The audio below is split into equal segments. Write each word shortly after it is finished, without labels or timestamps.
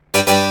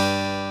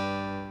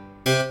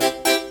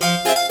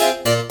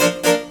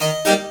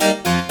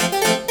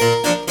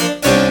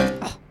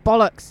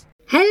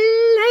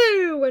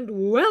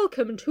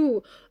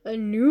to a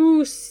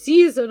new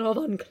season of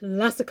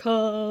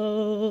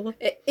Unclassical.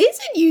 It is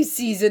a new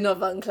season of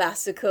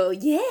Unclassical,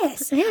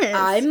 yes. Yes.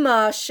 I'm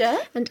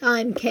Marsha. And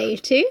I'm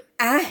Katie.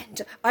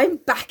 And I'm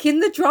back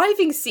in the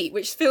driving seat,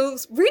 which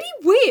feels really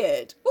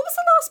weird. What was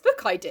the last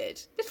book I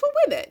did? Little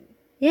Women?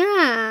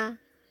 Yeah.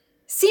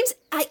 Seems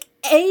like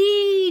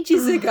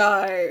ages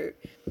ago.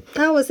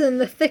 That was in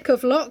the thick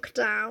of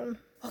lockdown.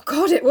 Oh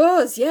God, it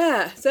was,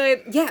 yeah. So,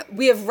 yeah,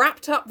 we have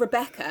wrapped up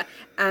Rebecca,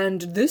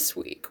 and this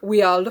week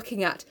we are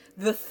looking at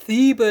the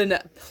Theban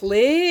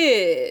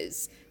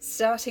plays,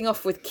 starting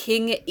off with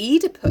King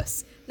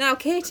Oedipus. Now,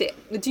 Katie,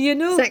 do you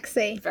know...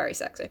 Sexy. Very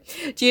sexy.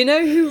 Do you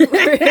know who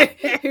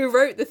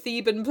wrote the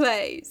Theban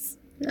plays?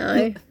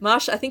 No.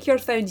 Marsha, I think you're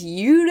found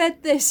you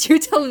read this. You're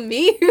telling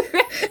me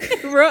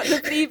who wrote the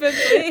Theban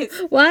plays.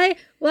 Why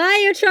are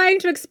you trying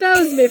to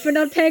expose me for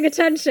not paying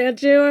attention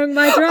during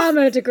my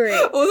drama degree?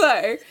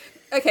 Although,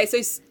 okay,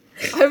 so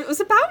I was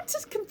about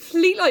to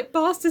completely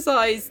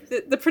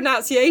bastardize the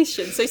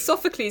pronunciation. So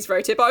Sophocles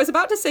wrote it, but I was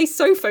about to say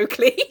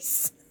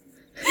Sophocles.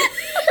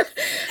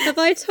 Have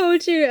I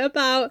told you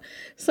about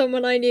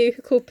someone I knew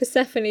called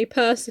Persephone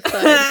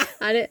Persephone?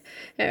 And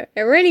it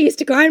really used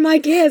to grind my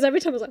gears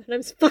every time I was like, her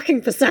name's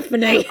fucking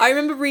Persephone. I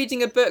remember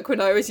reading a book when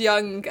I was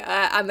young,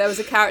 and there was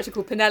a character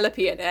called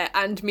Penelope in it,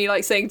 and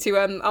me saying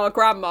to our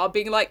grandma,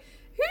 being like,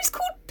 who's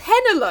called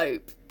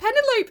Penelope?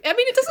 Penelope, I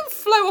mean, it doesn't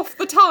flow off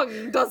the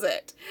tongue, does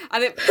it?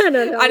 And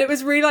it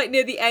was really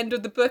near the end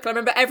of the book. And I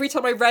remember every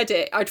time I read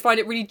it, I'd find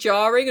it really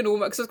jarring and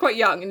almost, because I was quite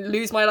young, and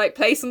lose my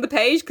place on the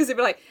page, because it'd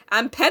be like,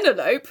 and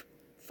Penelope,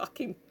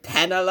 fucking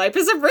Penelope,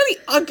 it's a really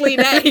ugly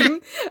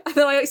name. And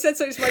then I said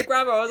something to my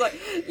grandma, I was like,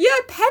 yeah,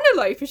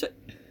 Penelope. She's like,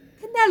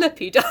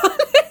 Penelope, darling.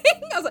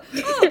 I was like,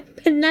 oh,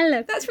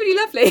 Penelope. that's really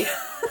lovely.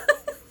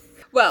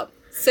 Well,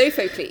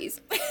 Sophocles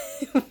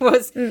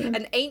was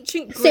an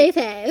ancient Greek...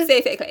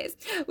 Sophocles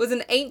was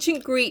an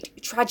ancient Greek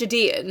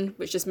tragedian,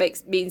 which just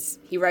means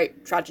he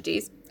wrote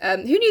tragedies. Who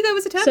knew there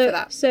was a term for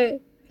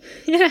that?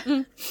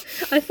 Yeah.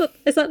 I thought,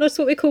 is that not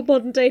what we call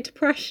modern day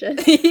depression?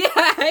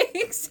 Yeah,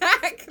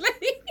 exactly.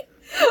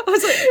 I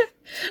was like...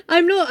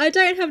 I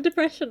don't have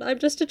depression, I'm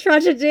just a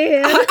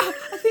tragedian.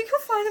 I think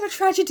you'll find I'm a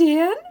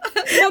tragedian.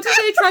 What to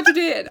say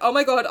tragedian? Oh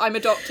my God, I'm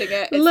adopting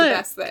it. It's the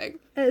best thing.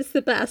 It's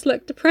the best.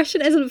 Look,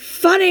 depression isn't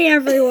funny,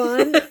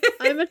 everyone.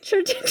 I'm a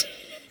tragedian.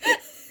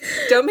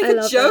 Don't make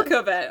a joke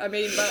of it. I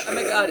mean, but, oh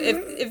my God,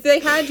 if they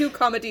hand you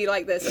comedy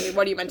like this, I mean,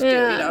 what are you meant to do?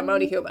 I'm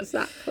only human.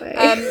 Exactly.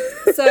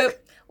 So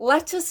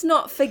let us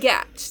not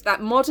forget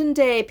that modern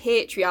day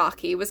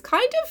patriarchy was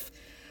kind of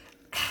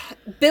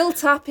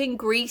built up in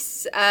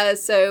Greece,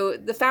 so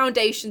the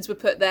foundations were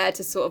put there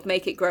to sort of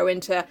make it grow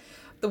into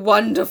the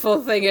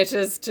wonderful thing it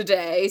is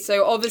today.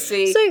 So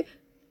obviously...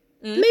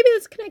 Maybe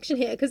there's a connection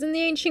here, because in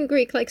the ancient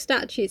Greek,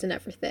 statues and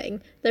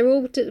everything, they're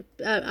all...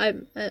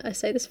 I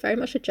say this very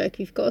much a joke. If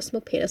you've got a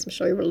small penis, I'm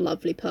sure you're a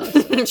lovely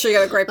person. I'm sure you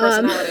got a great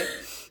personality.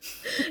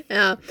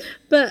 Yeah,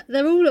 but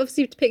they're all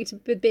obviously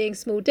depicted with being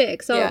small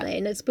dicks, aren't they?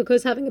 And it's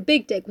because having a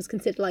big dick was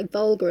considered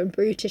vulgar and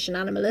brutish and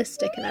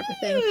animalistic and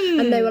everything.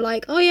 And they were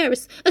like, oh yeah,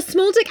 a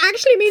small dick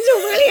actually means you're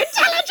really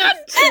intelligent.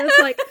 And it's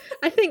like,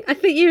 I think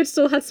you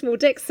still had small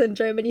dick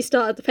syndrome when you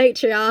started the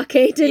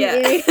patriarchy,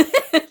 didn't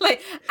you?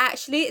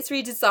 Actually, it's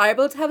really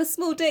desirable to have a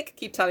small dick.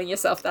 Keep telling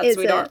yourself that,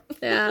 sweetheart.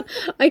 Yeah,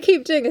 I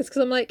keep doing this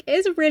because I'm like, it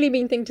is a really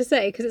mean thing to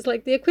say, because it's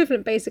the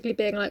equivalent basically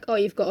being like, oh,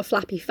 you've got a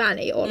flappy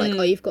fanny, or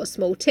oh, you've got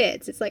small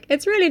tits. It's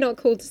it's really not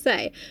cool to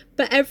say.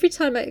 But every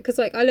time because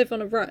I live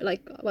on a road,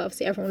 well,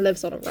 obviously everyone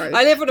lives on a road.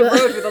 I live on a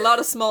road with a lot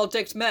of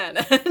small-dicked men,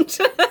 and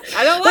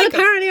I don't like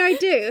apparently I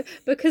do,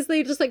 because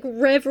they just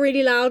rev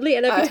really loudly,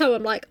 and every time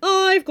I'm like,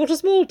 oh, I've got a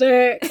small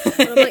dick.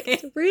 And I'm like,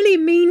 it's a really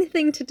mean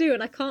thing to do,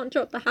 and I can't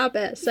drop the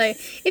habit. So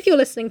if you're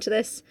listening to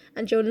this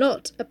and you're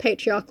not a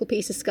patriarchal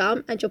piece of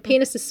scum and your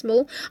penis is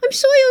small, I'm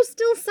sure you're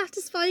still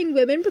satisfying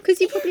women, because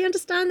you probably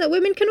understand that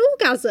women can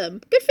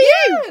orgasm. Good for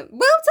you.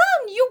 Well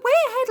done. You're way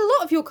ahead a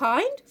lot of your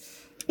kind.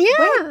 Yeah.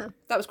 Well,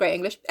 that was great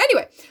English.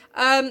 Anyway,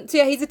 so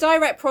yeah, he's a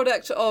direct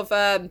product of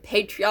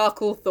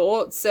patriarchal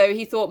thought. So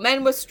he thought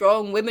men were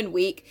strong, women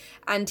weak.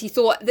 And he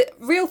thought the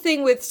real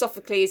thing with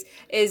Sophocles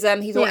is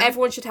he thought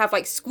everyone should have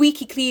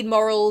squeaky clean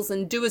morals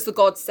and do as the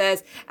god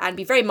says and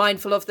be very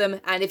mindful of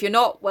them. And if you're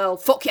not, well,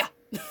 fuck ya.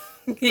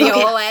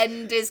 Your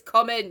end is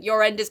coming.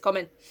 Your end is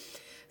coming.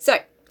 So,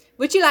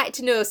 would you like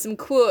to know some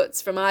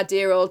quotes from our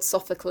dear old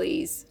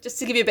Sophocles? Just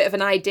to give you a bit of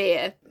an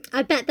idea.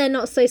 I bet they're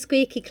not so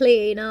squeaky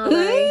clean, are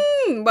they?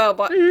 Well,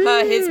 but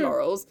per his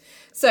morals.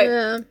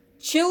 So,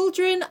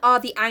 children are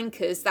the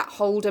anchors that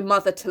hold a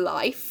mother to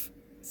life.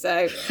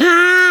 So...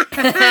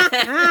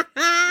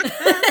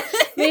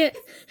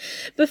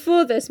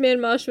 Before this, me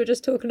and Marsha were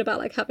just talking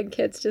about having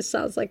kids just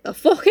sounds like the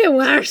fucking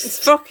worst. It's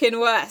fucking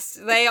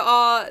worst. They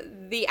are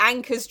the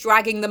anchors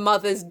dragging the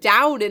mothers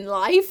down in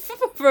life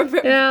for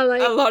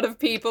a lot of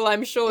people,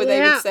 I'm sure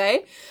they would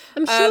say.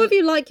 I'm sure if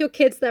you like your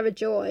kids, they're a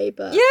joy,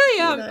 but...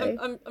 Yeah,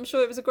 I'm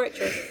sure it was a great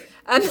choice.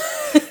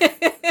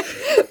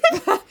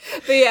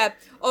 But yeah,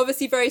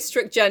 obviously very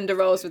strict gender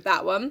roles with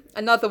that one.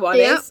 Another one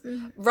is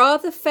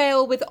rather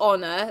fail with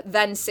honour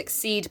than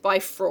succeed by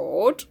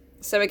fraud.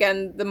 So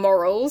again, the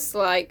morals,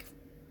 like,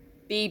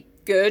 be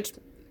good,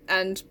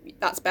 and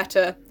that's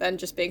better than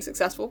just being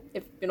successful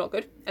if you're not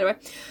good. Anyway,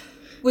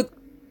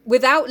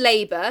 without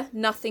labour,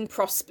 nothing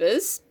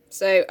prospers.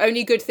 So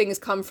only good things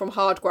come from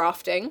hard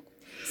grafting.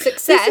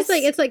 Success. This is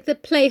like, it's like the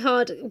play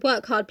hard,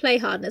 work hard, play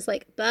hard, and it's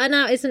like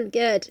burnout isn't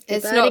good. If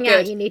It's you're not burning good.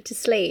 out, you need to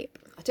sleep.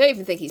 I don't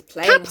even think he's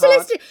playing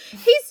Capitalistic.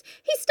 hard. He's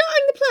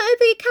starting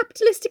the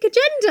capitalistic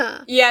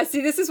agenda. Yeah,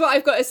 see, this is what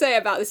I've got to say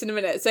about this in a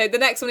minute. So the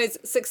next one is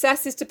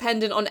success is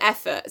dependent on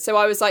effort. So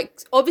I was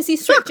like, obviously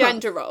strict Fuck off.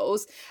 gender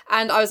roles.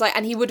 And I was like,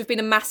 and he would have been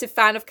a massive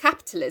fan of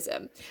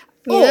capitalism.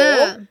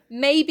 Yeah. Or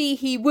maybe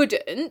he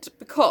wouldn't,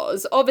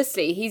 because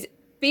obviously he's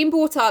been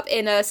brought up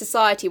in a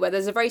society where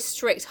there's a very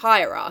strict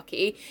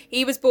hierarchy.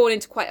 He was born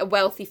into quite a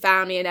wealthy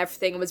family and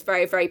everything and was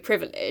very, very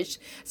privileged.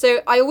 So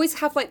I always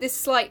have like this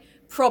slight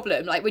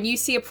problem, like when you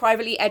see a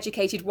privately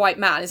educated white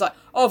man, it's like,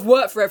 oh, I've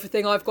worked for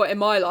everything I've got in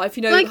my life,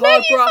 you know, Like, no,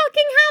 hard you graft.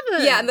 fucking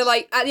haven't. Yeah, and they're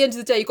like, at the end of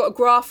the day, you've got to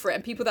graft for it,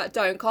 and people that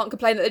don't can't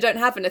complain that they don't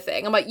have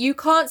anything. I'm like, you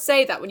can't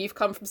say that when you've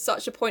come from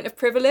such a point of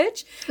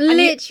privilege.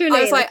 Literally,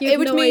 I was like, you have it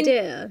would no mean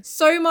idea.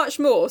 so much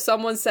more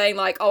someone saying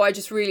like, oh, I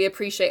just really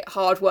appreciate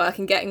hard work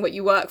and getting what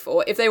you work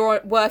for, if they were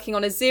working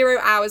on a 0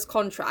 hours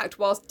contract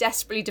whilst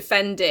desperately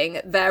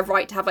defending their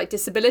right to have like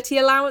disability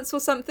allowance or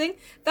something.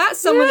 That's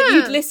someone that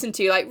you'd listen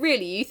to. Like,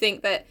 really, you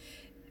think that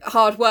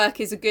hard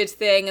work is a good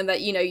thing and that,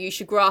 you know, you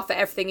should graft at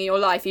everything in your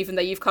life, even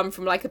though you've come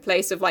from like a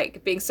place of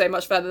like being so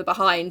much further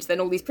behind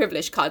than all these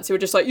privileged cunts who are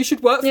just like, you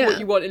should work for what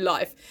you want in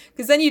life,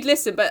 because then you'd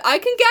listen. But I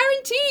can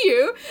guarantee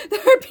you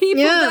there are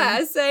people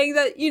there saying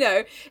that, you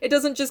know, it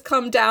doesn't just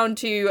come down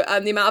to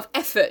the amount of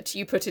effort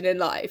you put in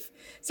life.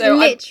 So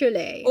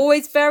literally, I'm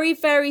always very,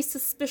 very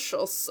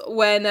suspicious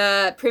when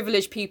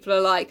privileged people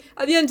are like,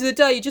 at the end of the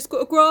day, you just got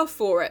to graft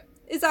for it.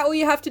 Is that all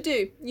you have to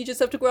do? You just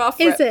have to graft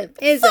for it.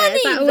 Is Funny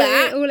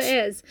that all it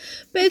is?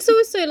 But it's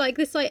also like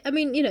this, like, I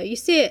mean, you know, you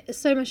see it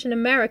so much in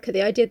America,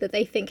 the idea that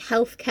they think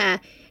healthcare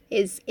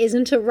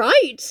isn't a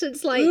right.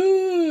 It's like,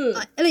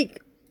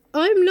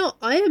 I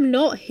am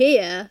not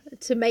here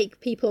to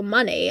make people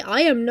money. I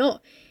am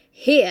not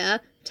here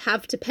to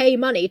have to pay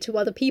money to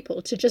other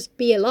people to just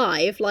be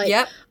alive.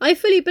 Like, I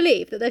fully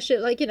believe that there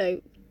should, like, you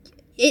know,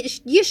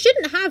 you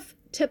shouldn't have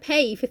to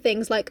pay for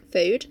things like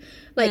food,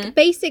 like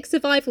basic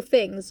survival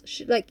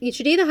things. Like, you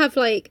should either have,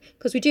 like,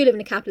 because we do live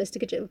in a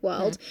capitalistic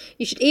world,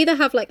 you should either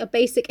have like a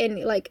basic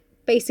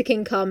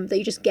income that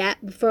you just get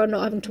for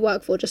not having to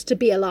work for, just to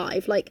be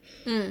alive. Like,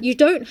 you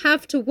don't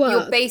have to work.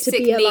 Your basic to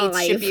be needs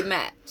alive. should be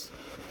met.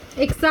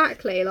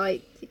 Exactly.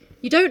 Like,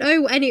 you don't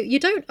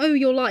owe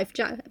your life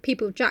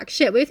people jack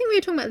shit. I think we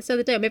were talking about this the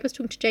other day, or maybe I was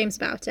talking to James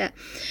about it.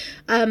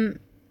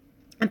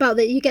 About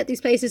that, you get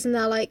these places and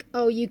they're like,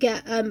 oh, you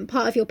get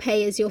part of your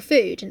pay is your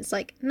food, and it's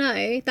like,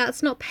 no,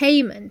 that's not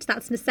payment,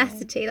 that's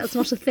necessity, that's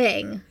not a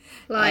thing.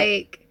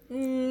 Like,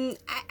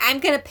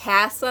 I'm gonna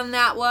pass on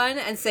that one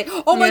and say,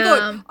 oh my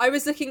god, I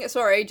was looking at,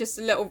 sorry, just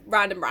a little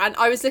random rant,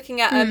 I was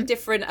looking at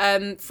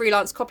different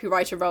freelance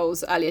copywriter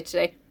roles earlier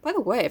today. By the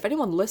way, if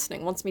anyone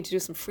listening wants me to do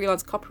some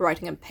freelance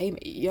copywriting and pay me,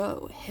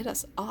 yo, hit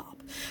us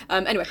up.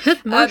 Anyway,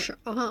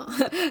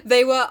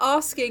 they were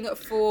asking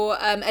for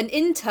an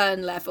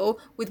intern level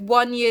with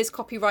 1 year's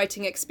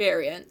copywriting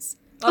experience.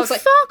 I was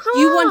like, fuck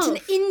you off. want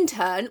an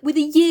intern with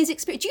a year's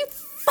experience? Do you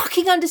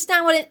fucking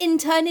understand what an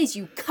intern is,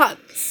 you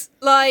cunts?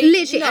 Like,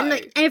 literally, no. and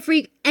like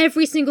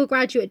every single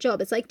graduate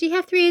job, it's like, do you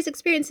have 3 years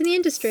experience in the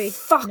industry?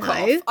 Fuck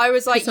off. I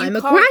was like, I'm a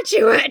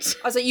graduate.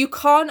 I was like, you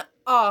can't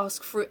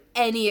ask for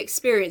any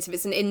experience if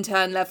it's an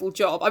intern level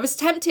job. I was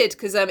tempted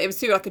because it was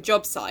through like a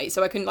job site,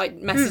 so I couldn't like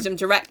message them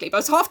directly, but I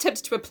was half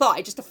tempted to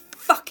apply just to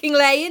fucking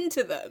lay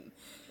into them.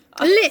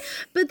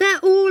 But they're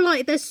all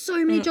like, there's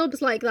so many jobs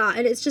like that,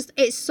 and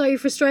it's so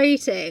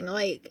frustrating.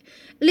 Like,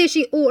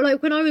 literally, all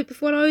like when I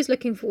was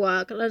looking for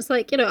work, and I was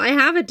like, you know, I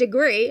have a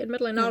degree,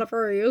 admittedly not a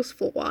very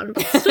useful one,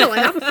 but still, I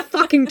have a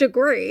fucking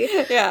degree.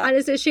 Yeah. And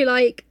it's literally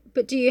like,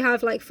 but do you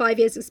have like 5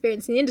 years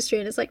experience in the industry?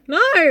 And it's like, no,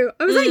 I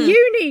was at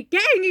uni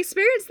getting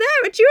experience there,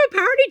 which you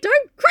apparently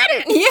don't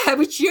credit. Yeah,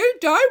 which you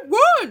don't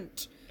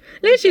want.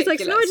 Literally, it's like,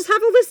 so now I just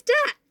have all this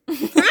debt.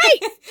 Right.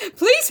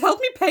 Please help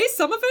me pay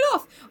some of it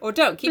off, or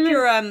don't keep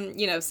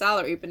your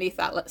salary beneath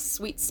that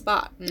sweet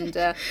spot, and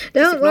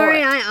don't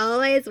worry, I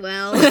always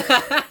will.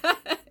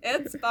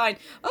 It's fine.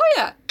 Oh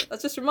yeah,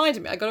 that's just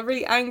reminded me, I got a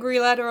really angry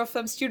letter off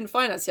student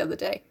finance the other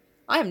day.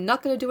 I am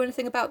not going to do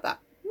anything about that.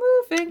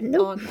 Moving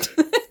on.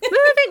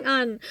 Moving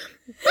on.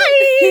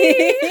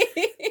 Bye.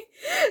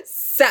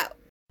 So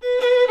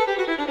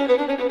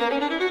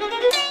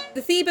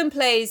the Theban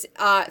plays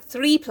are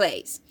 3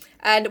 plays,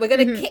 and we're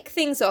going to kick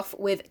things off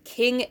with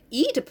King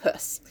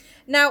Oedipus.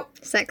 Now,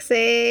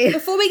 sexy.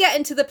 Before we get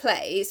into the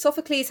play,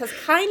 Sophocles has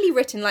kindly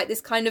written like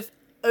this kind of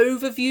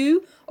overview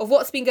of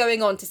what's been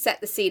going on to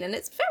set the scene, and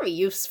it's very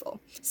useful.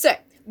 So,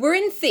 we're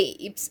in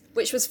Thebes,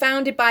 which was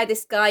founded by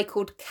this guy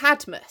called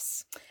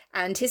Cadmus.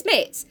 and his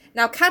mates.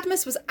 Now,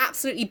 Cadmus was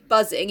absolutely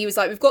buzzing. He was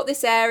like, we've got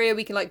this area,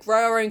 we can like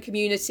grow our own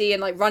community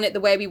and like run it the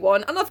way we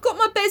want. And I've got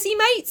my busy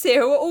mates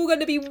here who are all going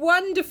to be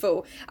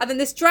wonderful. And then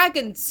this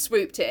dragon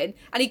swooped in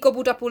and he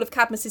gobbled up all of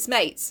Cadmus's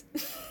mates.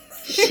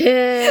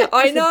 Shit.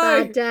 I know.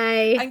 A bad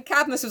day. And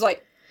Cadmus was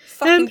like,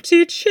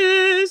 empty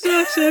chairs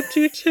at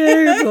empty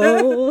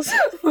tables.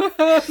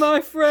 where my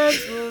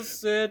friends will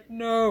sit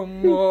no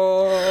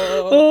more.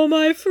 Oh,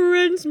 my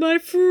friends,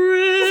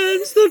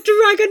 the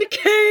dragon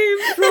came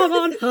from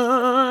on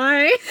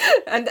high.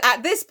 And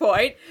at this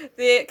point,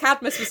 the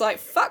Cadmus was like,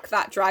 fuck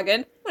that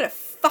dragon, I'm going to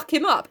fuck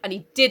him up. And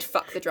he did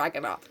fuck the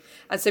dragon up.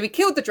 And so he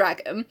killed the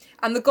dragon,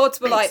 and the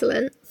gods were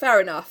Excellent. like, fair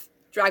enough,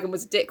 dragon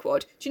was a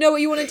dickwad. Do you know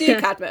what you want to do,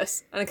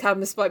 Cadmus? And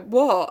Cadmus was like,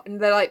 what?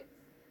 And they're like,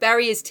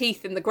 bury his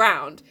teeth in the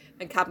ground.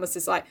 And Cadmus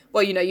is like,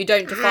 well, you know, you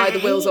don't defy the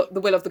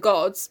will of the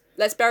gods.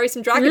 Let's bury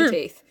some dragon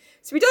teeth.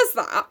 So he does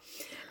that.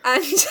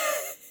 And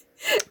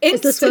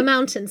is this where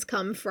mountains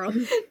come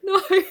from?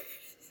 No.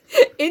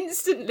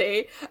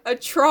 Instantly, a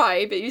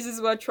tribe, it uses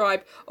the word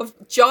tribe, of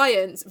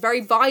giants,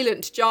 very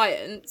violent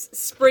giants,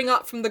 spring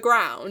up from the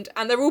ground,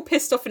 and they're all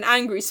pissed off and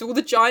angry, so all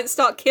the giants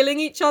start killing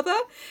each other.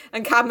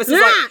 And Cadmus is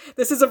like,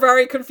 this is a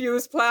very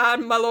confused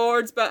plan, my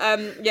lords, but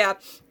yeah.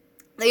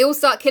 They all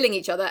start killing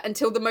each other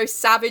until the most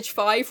savage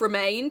 5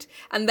 remained,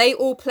 and they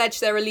all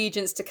pledge their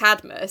allegiance to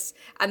Cadmus,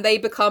 and they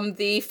become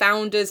the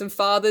founders and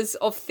fathers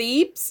of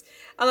Thebes.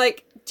 And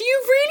like, do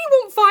you really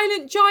want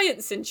violent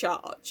giants in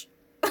charge?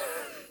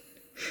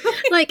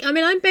 Like, I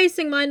mean, I'm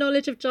basing my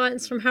knowledge of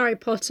giants from Harry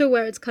Potter,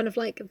 where it's kind of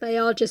like they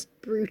are just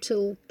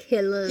brutal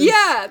killers.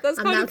 Yeah,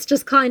 that's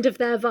just kind of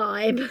their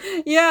vibe.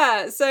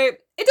 Yeah, so it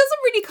doesn't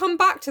really come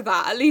back to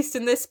that, at least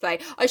in this play.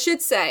 I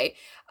should say,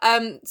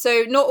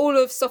 so not all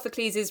of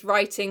Sophocles'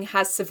 writing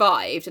has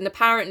survived, and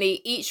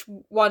apparently each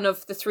one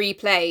of the 3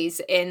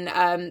 plays in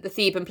the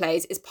Theban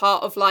plays is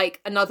part of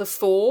like another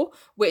 4,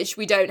 which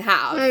we don't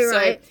have. Oh,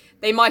 right. So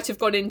they might have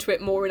gone into it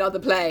more in other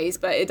plays,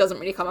 but it doesn't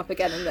really come up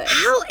again in this.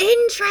 How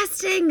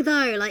interesting,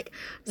 though. Like,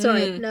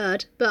 sorry,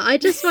 nerd, but I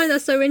just find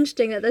that so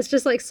interesting that there's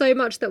just like so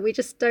much that we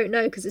just don't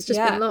know because it's just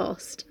been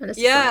lost. And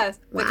it's there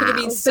could have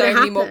been so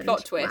many more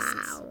plot twists.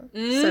 Wow,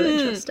 so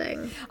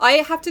interesting. I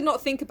have to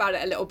not think about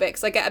it a little bit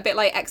because I get a bit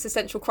like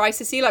existential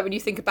crisis-y, like when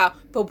you think about,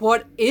 but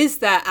what is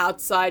there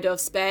outside of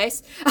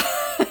space?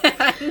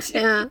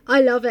 Yeah, I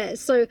love it.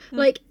 So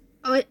like,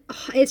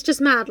 it's just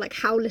mad like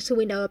how little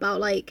we know about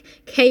like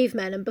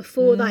cavemen, and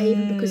before that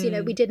even, because you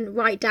know we didn't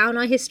write down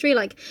our history,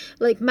 like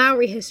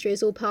Maori history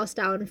is all passed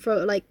down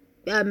for like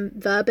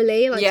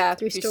verbally, like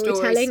through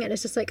storytelling stories. And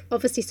it's just like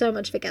obviously so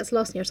much of it gets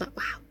lost and you're just like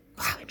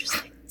wow,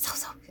 interesting.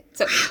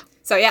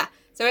 So yeah.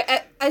 So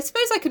I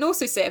suppose I can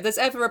also say if there's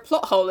ever a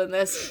plot hole in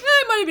this,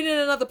 it might have been in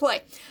another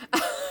play.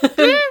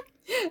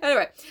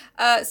 Anyway,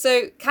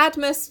 so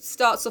Cadmus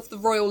starts off the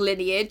royal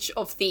lineage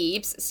of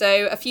Thebes.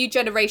 So a few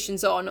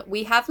generations on,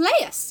 we have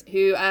Laius,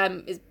 who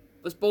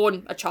was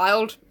born a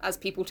child, as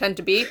people tend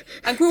to be,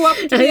 and grew up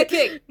to be a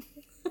king.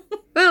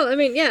 Well, I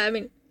mean,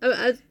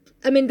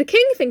 I mean, the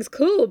king thing's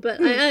cool, but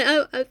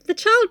the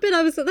child bit,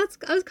 I was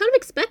kind of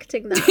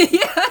expecting that.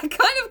 Yeah,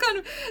 kind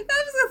of.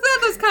 That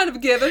was kind of a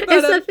given. But,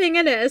 it's the thing,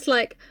 innit? It's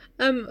like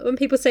when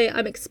people say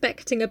I'm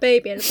expecting a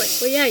baby, and it's like,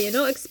 well, yeah, you're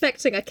not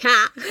expecting a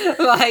cat.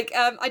 Like,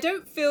 I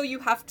don't feel you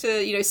have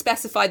to, you know,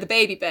 specify the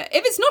baby bit.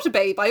 If it's not a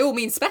baby, by all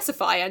means,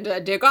 specify.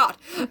 And dear God,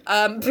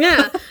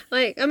 yeah,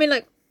 like I mean,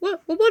 like. What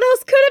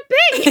else could it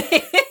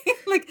be?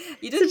 Like,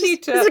 you didn't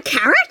need to... Is it a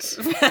carrot?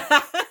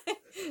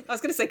 I was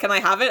going to say, can I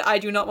have it? I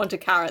do not want a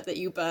carrot that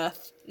you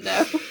birthed.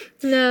 No.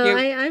 No,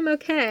 I'm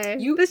okay.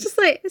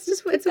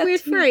 It's a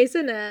weird phrase,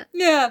 isn't it?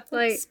 Yeah,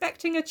 like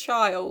expecting a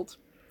child.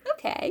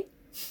 Okay.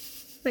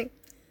 Like,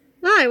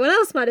 why? What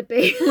else might it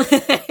be?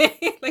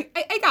 Like,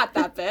 I got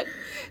that bit.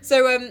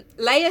 So,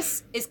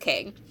 Laius is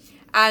king.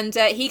 And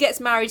he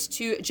gets married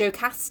to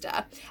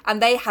Jocasta,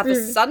 and they have a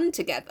son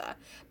together.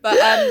 But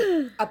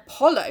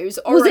Apollo's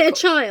oracle... Was it a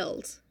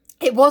child?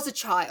 It was a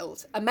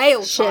child, a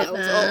male child,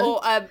 or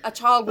a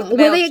child with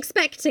male... Were they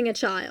expecting a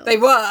child? They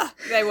were,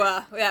 yeah.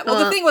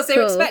 Well, the thing was, they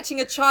were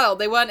expecting a child.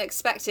 They weren't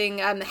expecting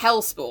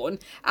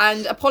Hellspawn.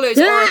 And Apollo's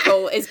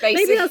oracle is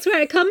basically... Maybe that's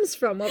where it comes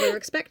from, while we were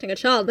expecting a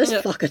child. This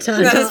fucker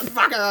turned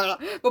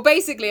up. Well,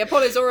 basically,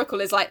 Apollo's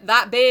oracle is like,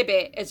 that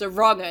baby is a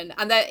wrong'un.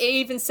 And it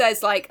even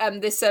says, like,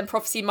 this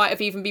prophecy might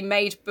have even been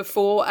made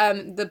before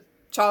the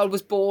child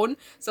was born.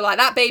 So, like,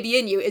 that baby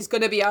in you is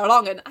going to be a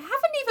wrong'un. I haven't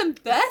even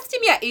birthed him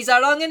yet. He's a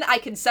wrong'un. I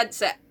can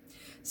sense it.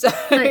 So,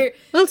 right.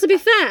 Well, to be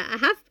fair,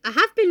 I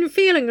have been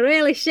feeling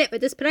really shit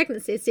with this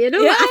pregnancy. So you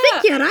know what? I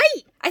think you're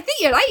right. I think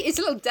you're right. It's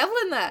a little devil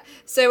in there.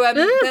 So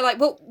they're like,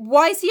 well,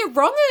 why is he a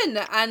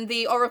wrong'un? And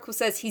the oracle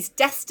says he's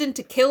destined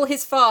to kill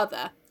his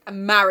father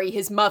and marry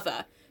his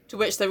mother. To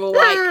which they're all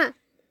like,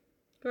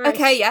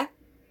 okay, yeah,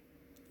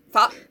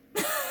 fuck.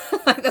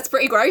 That's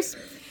pretty gross.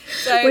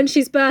 So, when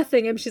she's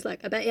birthing him, she's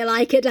like, I bet you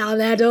like it down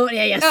there, don't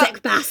you, you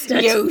sick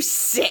bastard. You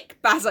sick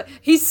bastard.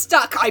 He's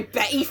stuck. I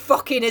bet he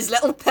fucking is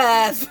little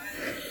perv.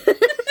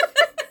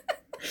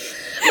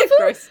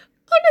 Gross.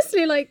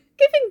 honestly, like,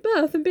 giving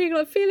birth and being,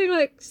 like, feeling,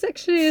 like,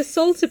 sexually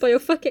assaulted by your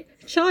fucking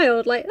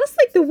child, like, that's,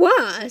 like, the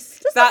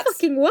worst. That's the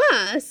fucking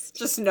worst.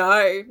 Just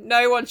no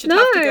one should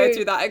have to go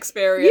through that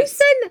experience.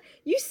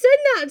 You send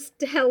that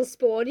to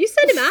Hellspawn. You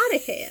send him out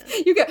of here.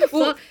 You get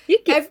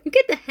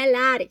the hell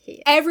out of here.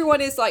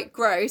 Everyone is like,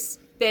 gross,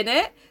 bin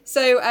it.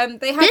 So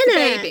they have the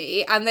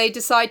baby and they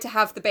decide to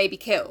have the baby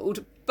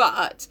killed.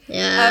 But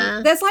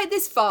there's like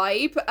this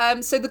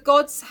vibe. So the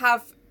gods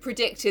have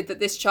predicted that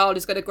this child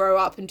is going to grow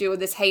up and do all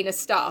this heinous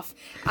stuff.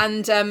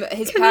 And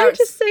his Can parents...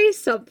 I just say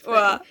something?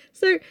 What?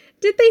 So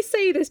did they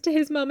say this to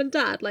his mum and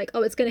dad? Like,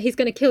 oh, he's going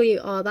to kill you.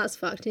 Oh, that's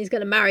fucked. And he's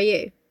going to marry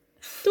you.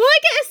 Do I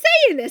get a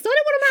say in this? I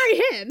don't want to marry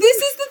him. This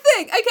is the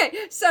thing. Okay,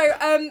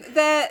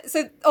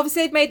 so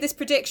obviously they've made this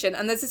prediction,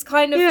 and there's this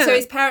kind of so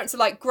his parents are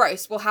like,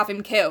 gross, we'll have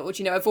him killed,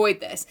 avoid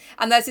this.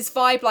 And there's this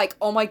vibe like,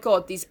 oh my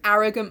god, these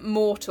arrogant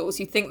mortals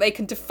who think they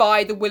can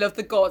defy the will of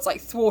the gods,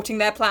 like thwarting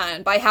their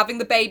plan by having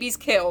the babies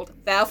killed.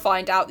 They'll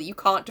find out that you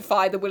can't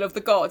defy the will of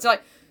the gods.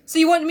 Like, so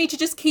you want me to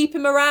just keep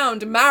him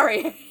around and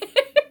marry him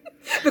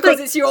because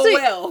it's your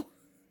will?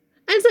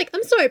 And it's like,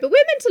 I'm sorry, but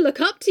we're meant to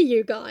look up to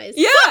you guys.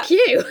 Yeah. Fuck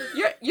you.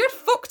 You're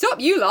fucked up,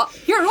 you lot.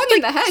 You're wrong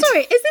in the head.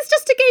 Sorry, is this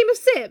just a game of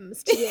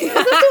Sims to you?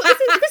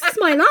 This is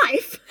my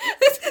life.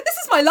 This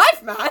is my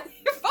life, man.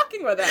 You're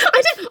fucking with it.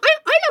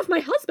 I love my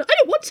husband. I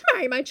don't want to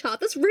marry my child.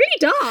 That's really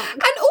dark.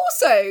 And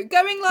also,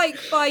 going like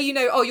by,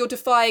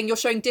 you're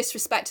showing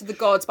disrespect to the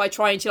gods by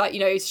trying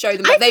to show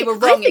them that they were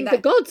wrong. I think the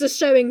gods are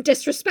showing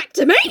disrespect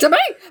to me.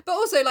 But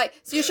also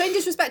so you're showing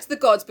disrespect to the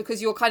gods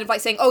because you're kind of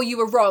like saying, oh, you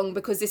were wrong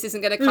because this isn't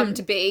going to come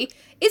to be.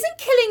 Isn't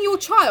killing your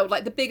child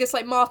like the biggest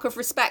like mark of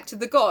respect to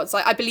the gods?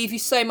 Like, I believe you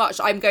so much,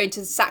 I'm going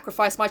to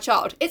sacrifice my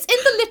child. It's in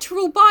the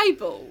literal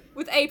Bible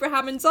with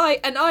Abraham and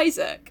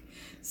Isaac.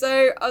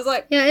 So I was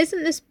like, yeah,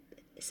 isn't this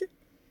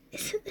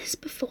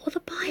before the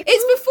Bible?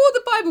 It's before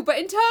the Bible, but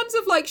in terms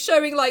of like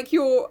showing like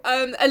your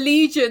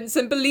allegiance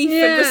and belief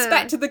and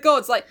respect to the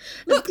gods, like,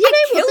 look,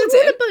 I killed him.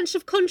 They're all a bunch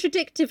of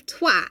contradictive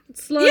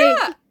twats.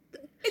 Like,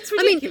 it's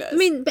ridiculous. I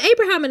mean, but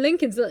Abraham and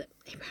Lincoln.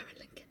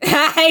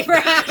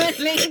 Abraham and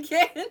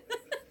Lincoln.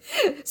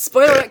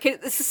 Spoiler alert,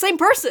 it's the same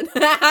person.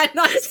 No,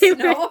 it's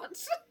not.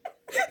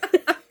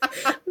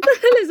 The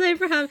hell is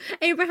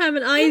Abraham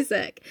and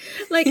Isaac?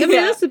 Like, I mean,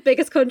 that's the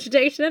biggest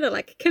contradiction, isn't it?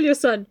 Like, kill your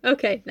son.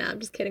 Okay, nah, I'm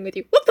just kidding with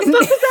you. What the fuck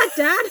was that,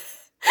 Dad?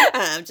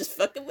 I'm just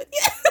fucking with you.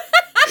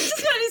 I'm just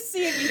trying to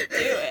see if you do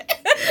it.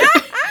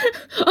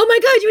 Oh my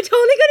god, you were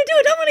totally gonna do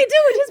it. Don't want to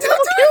do it. His mom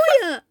will kill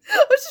you.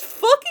 I was just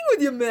fucking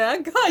with you,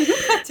 man. God, you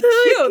got to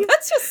chill.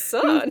 That's your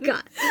son. Oh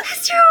god,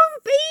 that's your own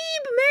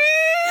babe,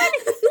 man.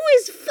 You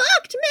was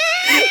fucked,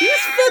 man. You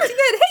was fucked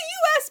again. Hey, you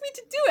asked me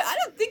to do it. I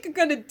don't think I'm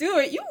gonna do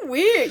it. You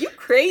weird. You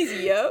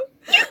crazy, yo.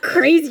 You're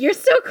crazy. You're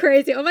so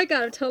crazy. Oh my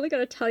god, I'm totally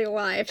gonna tell your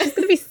wife. She's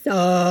gonna be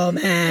so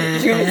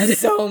mad. You're in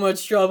so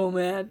much trouble,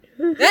 man.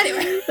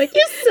 Anyway, like,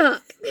 you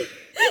suck.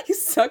 You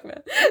suck,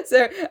 man.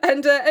 So,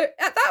 and at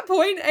that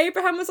point,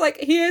 Abraham was like,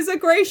 he is a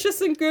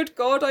gracious and good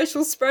God. I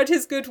shall spread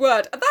his good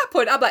word. At that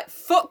point, I'm like,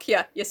 fuck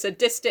you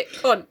sadistic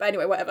cunt. But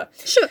anyway, whatever.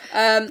 Sure.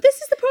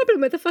 This is the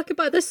problem with the fucking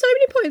Bible. There's so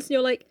many points, and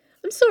you're like,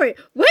 I'm sorry,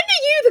 when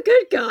are you the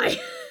good guy?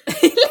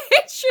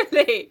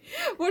 Literally.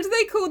 What do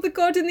they call the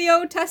God in the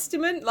Old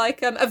Testament?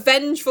 Like, a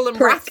vengeful and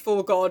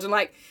wrathful God. And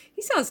like,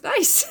 he sounds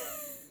nice.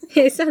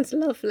 Yeah, it sounds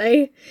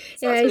lovely.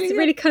 He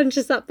really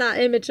conjures up that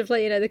image of,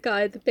 like, the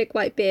guy with the big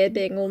white beard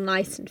being all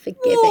nice and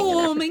forgiving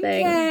warm and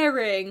everything. And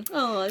caring.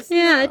 Oh, it's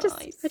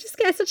nice. I just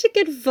get such a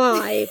good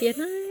vibe,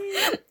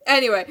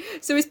 Anyway,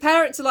 so his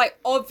parents are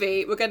like,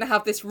 Obvi, we're going to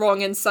have this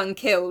wronging son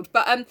killed.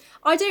 But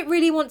I don't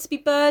really want to be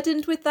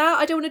burdened with that.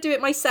 I don't want to do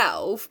it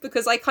myself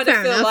because I kind of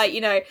feel like,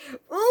 I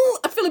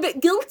feel a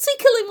bit guilty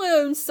killing my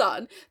own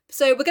son.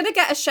 So we're going to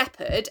get a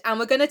shepherd and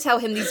we're going to tell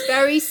him these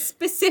very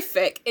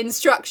specific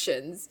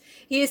instructions.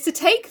 He is to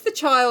take the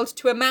child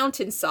to a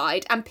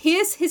mountainside and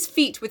pierce his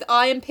feet with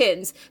iron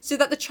pins so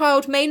that the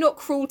child may not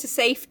crawl to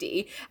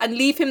safety and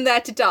leave him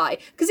there to die.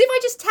 Because if I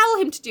just tell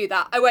him to do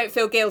that, I won't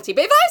feel guilty.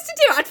 But if I was to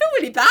do it, I'd feel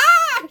really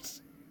bad.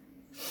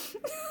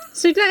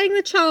 So letting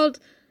the child...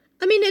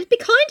 I mean, it'd be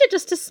kinder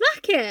just to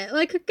smack it,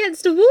 like,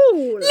 against a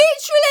wall.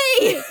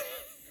 Literally!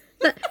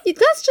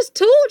 That's just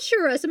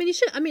torturous.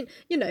 I mean,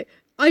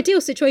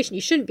 ideal situation,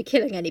 you shouldn't be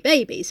killing any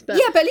babies, but...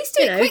 Yeah, but at least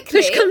do it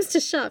quickly. Push comes to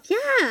shove.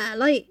 Yeah,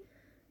 like...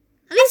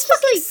 It's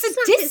just like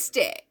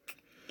sadistic.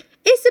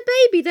 It's a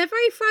baby, they're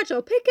very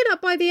fragile. Pick it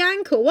up by the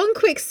ankle, one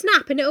quick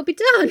snap and it'll be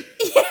done.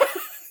 Yeah.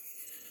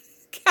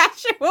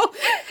 Casual.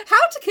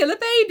 How to kill a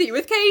baby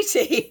with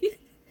Katie.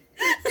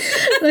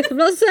 Look, I'm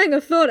not saying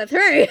I've thought it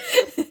through.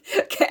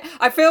 Okay,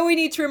 I feel we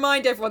need to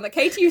remind everyone that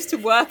Katie used to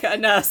work at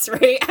a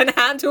nursery and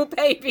handle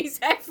babies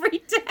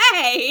every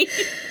day.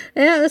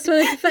 Yeah, that's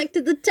when I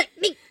perfected the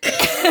technique.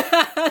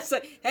 It's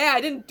like, hey,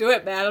 I didn't do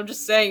it, man. I'm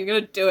just saying you're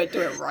going to do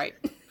it right.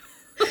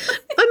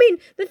 I mean,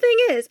 the thing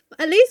is,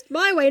 at least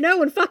my way, no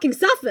one fucking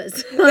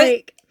suffers.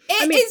 Like,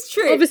 it's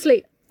true.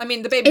 Obviously, I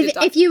mean, the baby did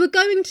die. If you were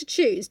going to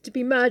choose to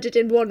be murdered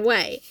in one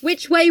way,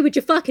 which way would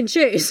you fucking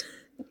choose?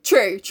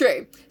 True.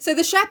 So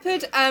the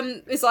shepherd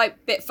is like a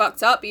bit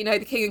fucked up, but you know,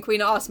 the king and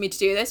queen asked me to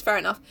do this, fair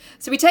enough.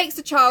 So he takes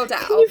the child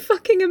out. Can you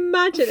fucking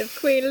imagine if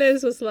Queen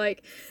Liz was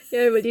like,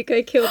 "Yeah, will you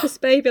go kill this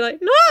baby?" Like,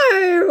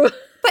 no!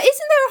 But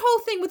isn't there a whole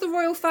thing with the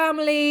royal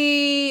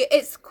family?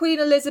 It's Queen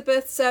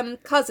Elizabeth's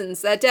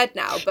cousins. They're dead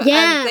now, but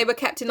they were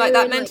kept in like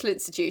that mental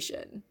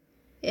institution.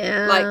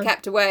 Yeah. Like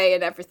kept away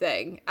and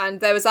everything.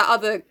 And there was that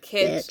other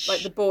kid,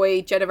 like the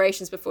boy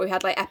generations before, who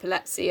had like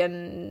epilepsy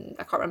and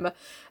I can't remember.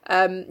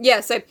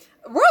 So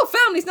royal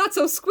family's not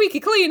so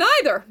squeaky clean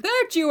either.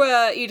 They're due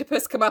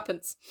Oedipus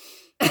comeuppance.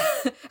 Hey,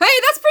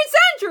 that's Prince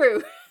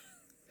Andrew!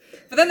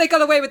 But then they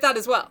got away with that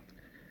as well.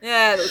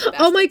 Yeah.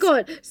 Oh my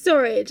god.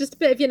 Sorry, just a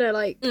bit of,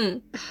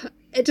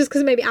 it just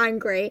because it made me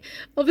angry.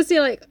 Obviously,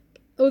 like,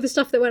 all the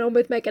stuff that went on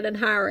with Meghan and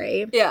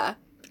Harry. Yeah.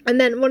 And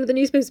then one of the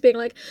newspapers being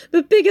like,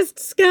 the biggest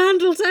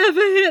scandal to ever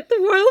hit the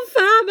royal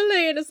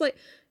family. And it's like,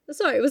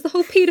 sorry, it was the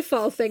whole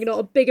paedophile thing, not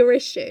a bigger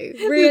issue.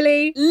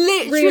 Really?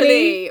 Literally.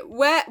 Really?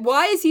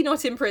 Why is he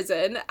not in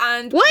prison?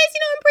 And why is he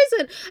not in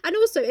prison? And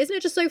also, isn't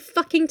it just so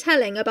fucking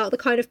telling about the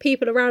kind of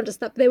people around us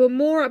that they were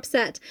more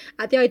upset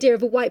at the idea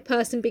of a white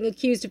person being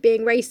accused of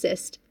being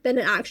racist than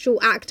an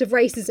actual act of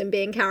racism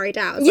being carried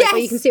out? It's like,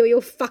 well, you can see where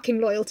your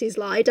fucking loyalties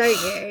lie,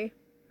 don't you?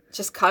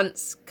 Just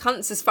cunts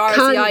as far as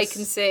the eye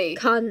can see.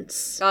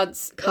 Cunts.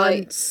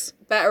 Like,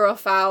 better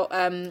off out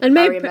and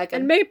Harry and Meghan.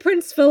 And may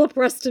Prince Philip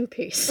rest in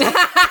peace.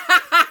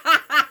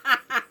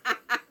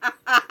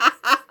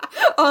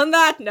 On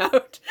that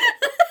note,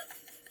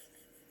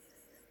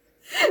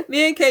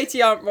 me and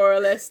Katie aren't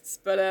royalists,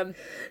 but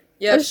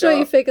yeah, I'm sure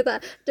you figured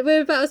that.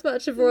 We're about as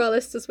much of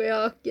royalists as we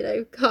are,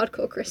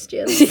 hardcore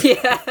Christians.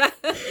 Yeah.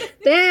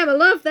 Damn, I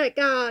love that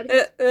guy.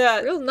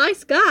 Yeah. Real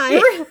nice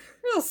guy.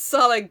 Real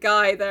solid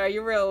guy there.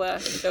 You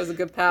chose a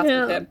good path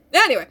with him.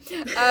 Anyway.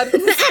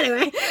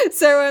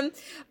 So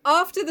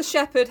after the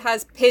shepherd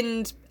has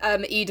pinned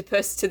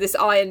Oedipus to this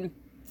iron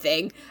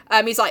thing,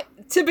 he's like,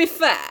 to be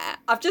fair,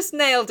 I've just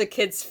nailed a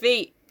kid's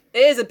feet. It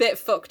is a bit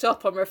fucked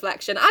up on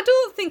reflection. I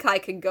don't think I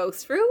can go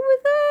through with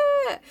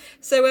it.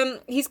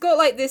 So he's got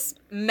like this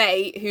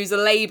mate who's a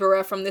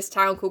labourer from this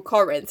town called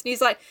Corinth, and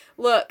he's like,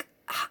 look,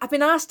 I've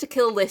been asked to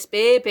kill this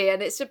baby,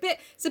 and it's a bit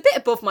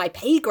above my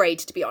pay grade,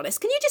 to be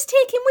honest. Can you just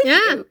take him with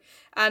you?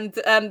 And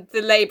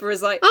the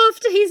labourer's like,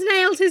 after he's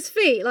nailed his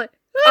feet, like,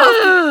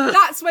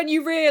 that's when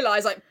you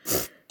realise, like,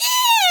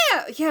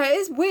 yeah, it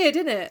is weird,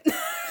 isn't it?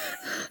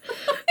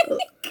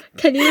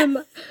 Can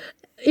you,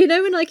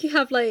 when like you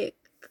have like,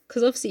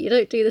 because obviously you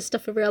don't do this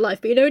stuff in real life,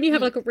 but when you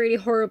have like a really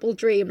horrible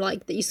dream,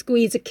 like that you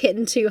squeeze a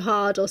kitten too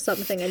hard or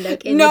something, and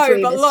like in the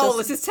dream, but lol,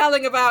 this is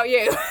telling about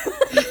you.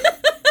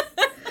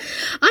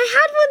 I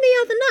had one the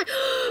other night.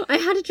 I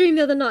had a dream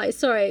the other night.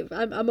 Sorry,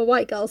 I'm a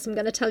white girl, so I'm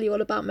going to tell you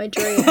all about my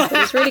dream. It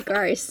was really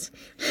gross.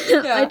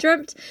 Yeah. I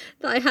dreamt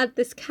that I had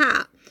this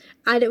cat,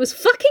 and it was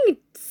fucking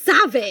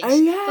savage. Oh,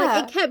 yeah.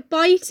 Like, it kept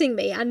biting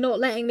me and not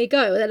letting me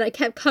go. And then I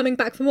kept coming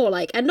back for more,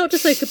 like, and not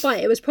just so it could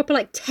bite, it was proper,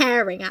 like,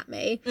 tearing at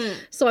me.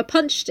 So I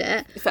punched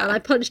it, and I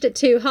punched it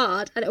too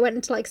hard, and it went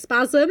into, like,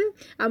 spasm.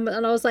 And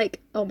I was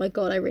like, oh my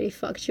God, I really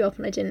fucked you up,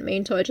 and I didn't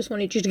mean to. I just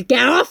wanted you to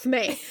get off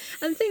me.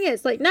 And the thing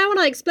is, like, now when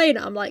I explain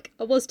it, I'm like,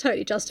 I was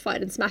totally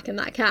justified in smacking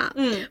that cat.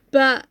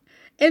 But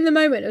in the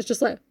moment, it was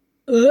just like,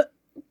 ugh.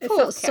 It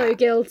felt so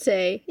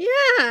guilty.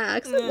 Yeah,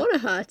 because I don't want to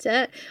hurt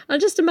it. I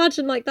just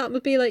imagine like that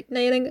would be like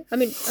nailing. I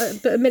mean,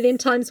 but a million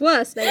times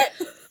worse. I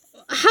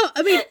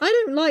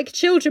don't like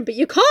children, but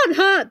you can't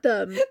hurt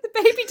them. The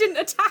baby didn't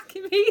attack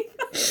him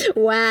either.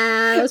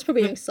 Wow, it was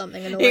probably doing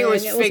something annoying. He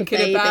was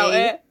thinking about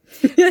it.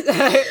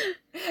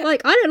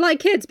 Like, I don't like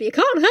kids, but you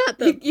can't hurt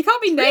them. You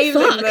can't be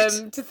nailing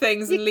them to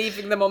things and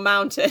leaving them on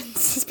mountains.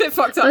 It's a bit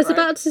fucked up, I was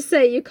about to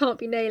say you can't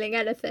be nailing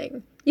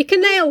anything. You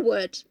can nail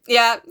wood.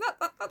 Yeah.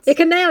 That's... You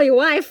can nail your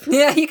wife.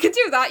 Yeah, you can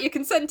do that. Your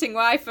consenting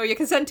wife or your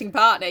consenting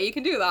partner, you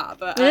can do that.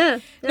 But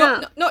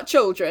not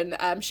children,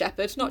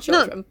 Shepherd, not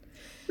children.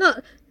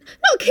 Not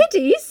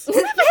kiddies.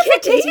 Never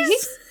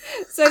kiddies.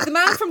 So the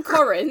man from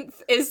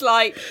Corinth is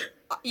like,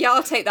 yeah,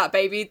 I'll take that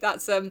baby.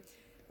 That's a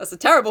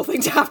terrible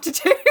thing to have to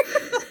do.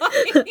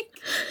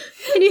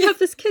 And you have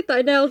this kid that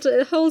I nailed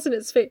holes in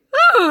its feet.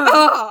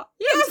 Yes.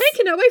 I'm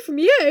taking it away from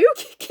you.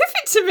 Give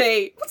it to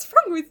me. What's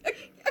wrong with...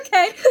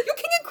 Okay, your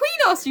king and queen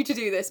asked you to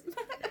do this.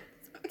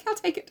 Okay, I'll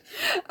take it.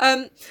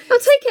 I'll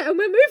take it, and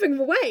we're moving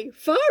away.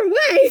 Far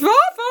away. Far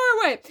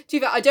away.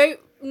 I don't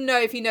know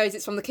if he knows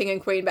it's from the king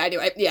and queen, but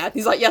anyway, yeah,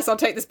 he's like, yes, I'll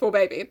take this poor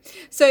baby.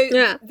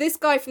 So this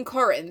guy from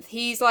Corinth,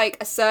 he's like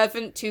a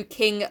servant to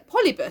King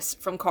Polybus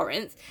from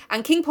Corinth,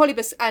 and King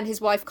Polybus and his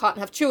wife can't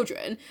have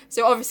children,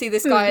 so obviously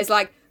this guy is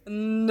like,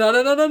 no.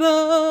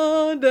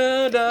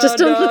 Just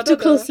don't look too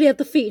closely at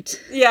the feet.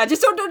 Yeah,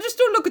 just don't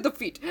look at the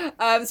feet.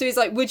 So he's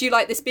like, would you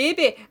like this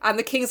baby? And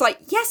the king's like,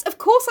 yes, of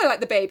course I like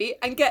the baby,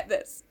 and get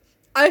this,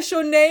 I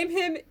shall name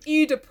him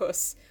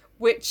Oedipus,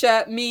 which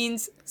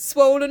means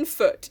swollen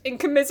foot, in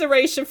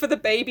commiseration for the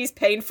baby's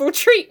painful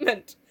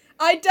treatment.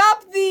 I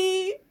dab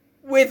thee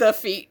wither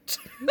feet.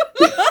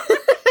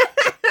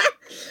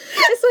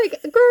 It's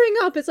like, growing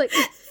up, it's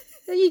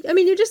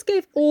You just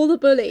gave all the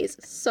bullies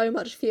so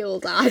much fuel,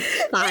 Dad.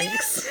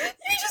 Thanks.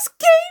 You just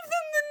gave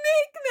them the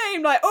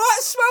nickname, like, all right,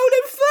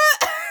 swollen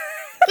foot.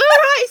 All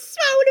right,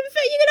 swollen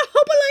foot, you're going to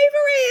hobble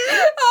over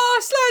here. Oh,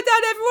 slow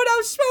down, everyone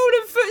else.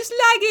 Swollen foot's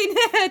lagging.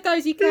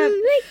 Dozy Camp.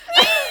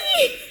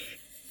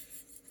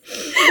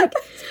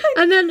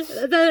 And then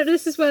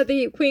this is where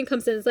the Queen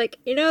comes in. It's like,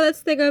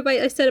 that's the thing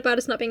I said about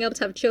us not being able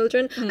to have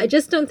children. I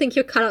just don't think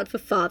you're cut out for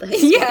fatherhood.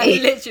 Yeah,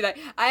 literally.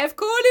 I have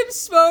called him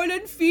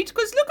swollen feet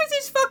because look at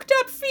his fucked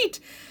up feet.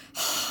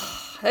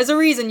 There's a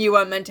reason you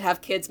weren't meant to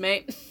have kids,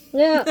 mate.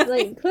 Yeah,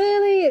 like,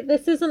 clearly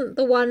this isn't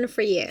the one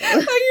for you.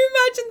 Can you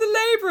imagine the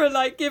labourer,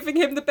 like, giving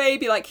him the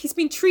baby, like, he's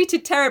been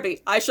treated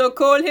terribly. I shall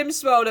call him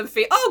swollen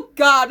feet. Oh,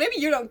 God, maybe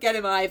you don't get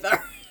him either.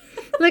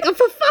 Like, oh,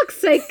 for fuck's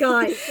sake,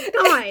 guys,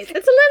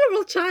 it's a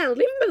literal child,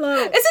 leave him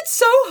alone. Is it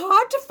so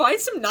hard to find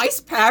some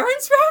nice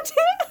parents around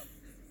here?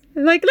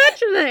 Like,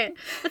 literally.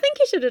 I think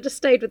he should have just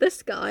stayed with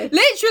this guy.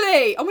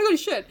 Literally! Oh my god, he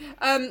should.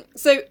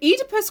 So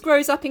Oedipus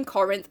grows up in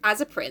Corinth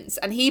as a prince,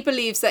 and he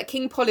believes that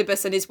King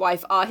Polybus and his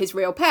wife are his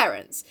real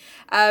parents.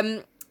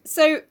 Okay,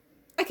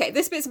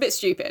 this bit's a bit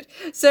stupid.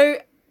 So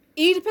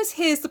Oedipus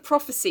hears the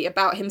prophecy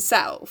about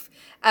himself,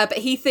 but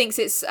he thinks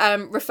it's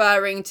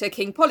referring to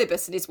King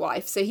Polybus and his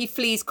wife, so he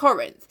flees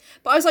Corinth.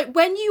 But I was like,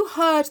 when you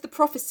heard the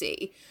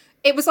prophecy,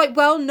 it was like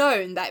well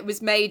known that it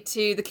was made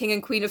to the king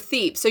and queen of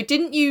Thebes. So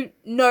didn't you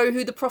know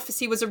who the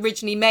prophecy was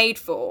originally made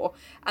for?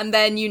 And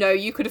then,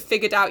 you could have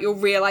figured out your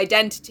real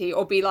identity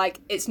or be like,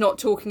 it's not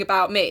talking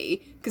about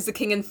me because the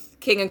king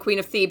and queen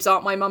of Thebes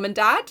aren't my mum and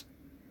dad.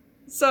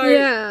 So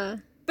yeah.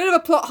 Bit of a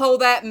plot hole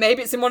there.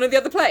 Maybe it's in one of the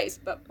other plays,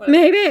 but whatever.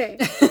 Maybe.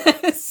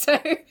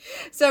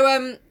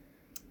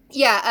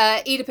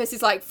 Oedipus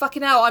is like,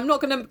 fucking hell, I'm not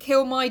going to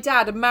kill my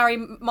dad and marry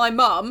my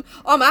mum.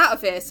 I'm out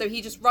of here. So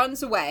he just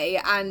runs away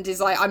and is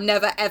like, I'm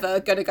never, ever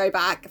going to go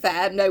back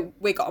there. No,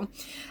 we're gone.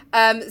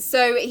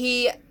 So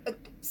he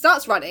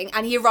starts running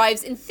and he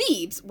arrives in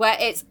Thebes, where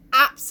it's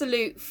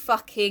absolute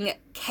fucking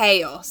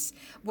chaos.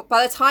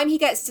 By the time he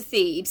gets to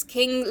Thebes,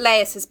 King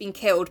Laius has been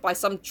killed by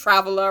some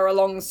traveller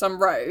along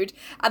some road.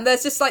 And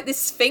there's just like this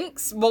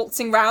sphinx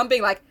waltzing around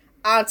being like,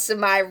 answer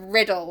my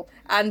riddle.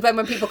 And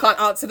when people can't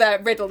answer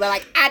their riddle, they're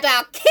like, and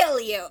I'll kill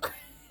you.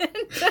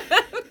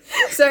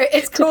 So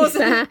it's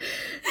causing...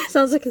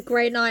 Sounds like a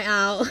great night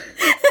out.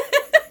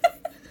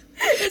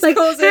 It's like,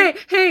 causing...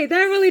 hey,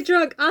 they're really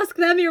drunk. Ask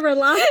them your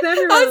riddle. Ask them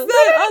your riddle.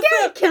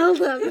 Kill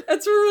them.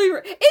 It's really...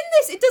 In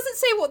this, it doesn't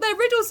say what their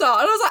riddles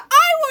are. And I was like,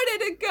 I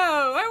wanted to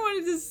go. I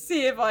wanted to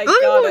see if I got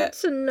it. I want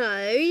to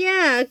know,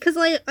 yeah, because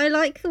I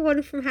like the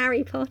one from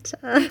Harry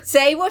Potter.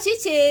 Say what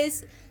it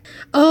is.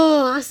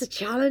 Oh, that's a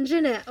challenge,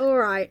 isn't it? All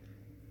right.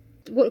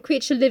 What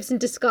creature lives in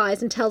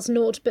disguise and tells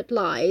naught but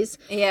lies?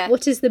 Yeah.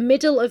 What is the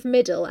middle of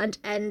middle and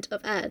end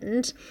of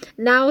end?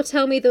 Now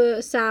tell me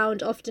the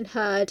sound often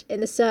heard in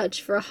the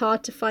search for a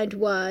hard-to-find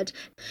word.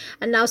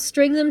 And now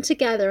string them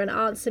together and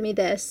answer me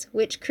this.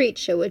 Which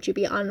creature would you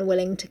be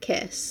unwilling to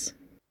kiss?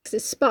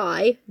 It's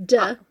spy.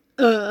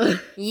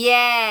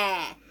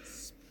 Yeah.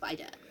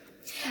 Spider.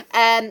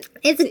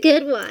 It's a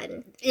good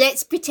one.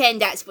 Let's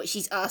pretend that's what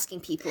she's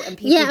asking people, and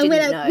people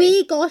didn't know.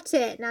 We got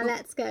it. Now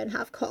let's go and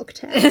have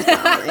cocktails,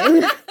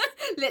 darling.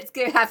 Let's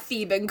go have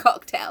Theban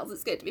cocktails.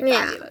 It's going to be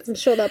fabulous. I'm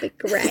sure they'll be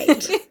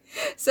great.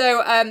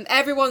 So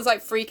everyone's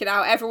like freaking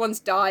out. Everyone's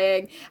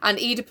dying, and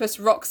Oedipus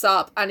rocks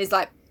up and is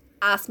like,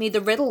 "Ask me the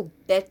riddle,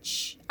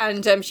 bitch."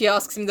 And she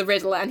asks him the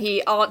riddle, and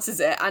he answers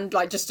it, and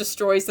like just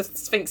destroys the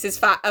Sphinx's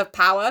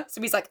power. So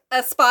he's like,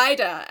 "A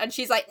spider," and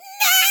she's like,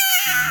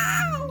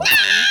 "No!"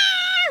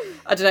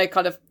 I don't know,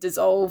 kind of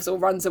dissolves or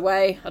runs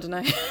away. I don't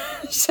know.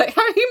 She's like,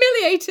 how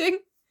humiliating.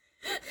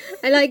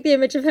 I like the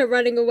image of her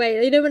running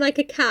away. You know when like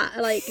a cat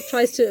like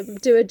tries to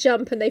do a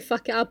jump and they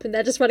fuck it up and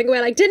they're just running away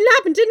like, didn't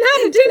happen. I'm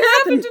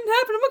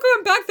not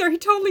going back there. He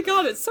totally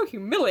got it. It's so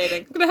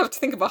humiliating. I'm going to have to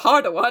think of a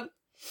harder one.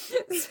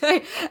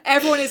 So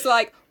everyone is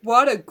like,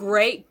 what a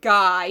great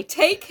guy.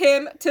 Take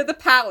him to the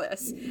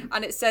palace.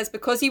 And it says,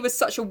 because he was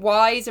such a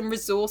wise and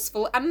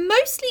resourceful and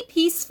mostly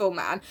peaceful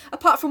man,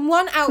 apart from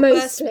one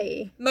outburst.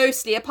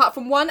 Mostly, apart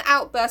from one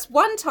outburst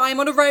one time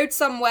on a road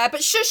somewhere.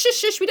 But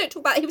shush, we don't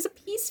talk about it. He was a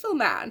peaceful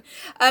man.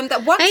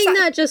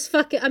 That just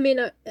fucking, I mean,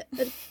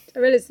 I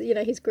realise,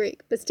 he's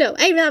Greek, but still,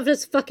 ain't that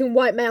just fucking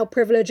white male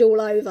privilege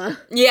all over?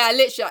 Yeah,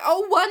 literally.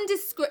 Oh, one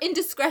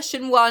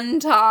indiscretion one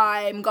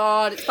time.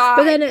 God, it's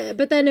fine.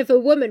 But then if a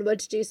woman were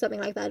to do something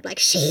like that, I'd be like,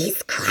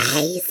 she's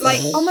crazy.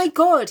 Like, oh my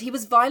God, he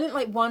was violent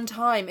like one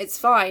time. It's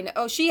fine.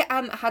 Oh, she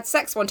had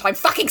sex one time.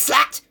 Fucking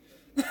slat!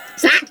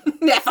 Slat!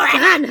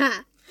 Ban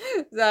her!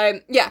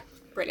 So, yeah,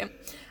 brilliant.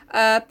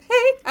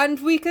 And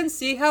we can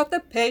see how the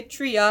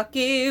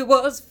patriarchy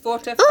was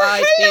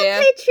fortified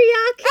here.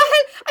 Patriarchy!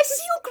 I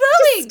see you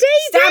growing!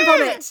 Stamp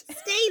on it!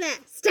 Stay there!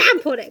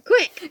 Stamp on it,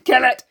 quick!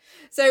 Kill it!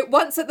 So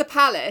once at the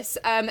palace,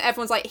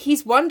 everyone's like,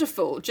 he's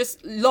wonderful.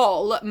 Just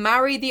lol,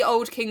 marry the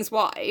old king's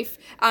wife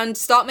and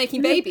start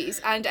making babies.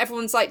 And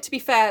everyone's like, to be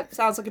fair,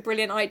 sounds like a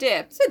brilliant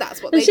idea. So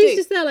that's what they do. And she's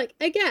just there like,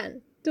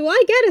 again, do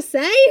I get a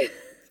say?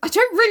 I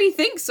don't really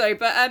think so,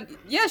 but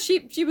yeah,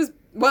 she was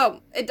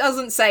Well, it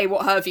doesn't say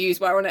what her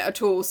views were on it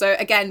at all. So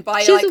again,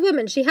 by She's a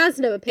woman. She has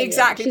no opinion.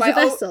 Exactly. She's by a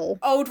vessel.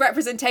 Old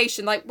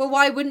representation, like, well,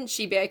 why wouldn't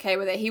she be okay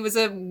with it? He was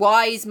a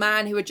wise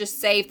man who had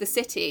just saved the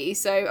city.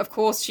 So, of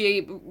course,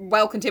 she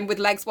welcomed him with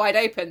legs wide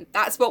open.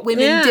 That's what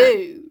women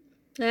do.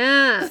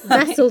 Yeah,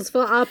 vessels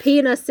for our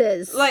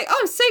penises. Like, oh,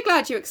 I'm so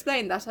glad you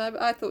explained that.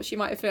 I thought she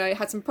might have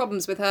had some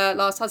problems with her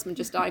last husband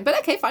just dying. But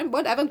okay, fine,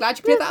 whatever. I'm glad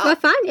you cleared that up.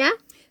 We're fine, yeah.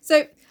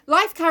 So,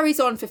 life carries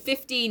on for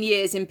 15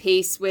 years in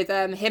peace with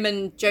him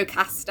and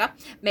Jocasta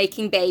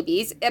making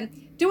babies.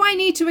 Do I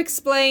need to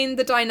explain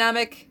the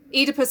dynamic?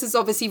 Oedipus has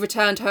obviously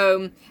returned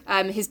home.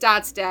 His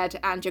dad's dead,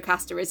 and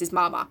Jocasta is his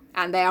mama.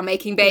 And they are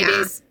making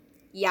babies.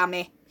 Yeah.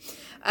 Yummy.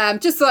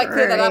 Just to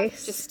clear that up,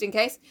 just in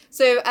case.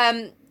 So,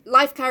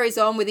 life carries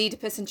on with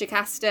Oedipus and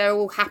Jocasta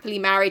all happily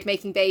married,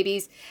 making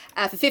babies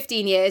for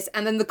 15 years.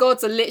 And then the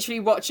gods are literally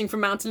watching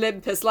from Mount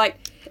Olympus like,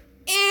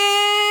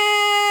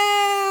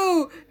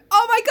 ew!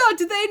 Oh my god,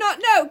 did they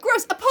not know?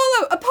 Gross.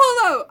 Apollo!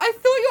 I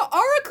thought your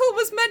oracle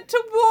was meant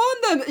to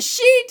warn them.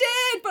 She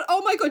did! But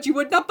oh my god, you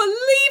would not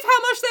believe how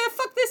much they have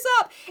fucked this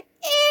up. Ew!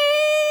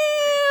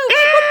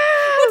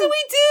 What do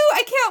we do?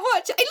 I can't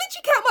watch. I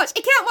literally can't watch. I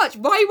can't watch.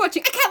 Why are you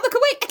watching? I can't look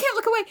away. I can't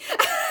look away.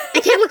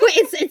 I can't look away.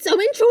 It's so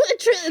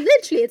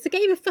literally, it's a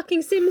game of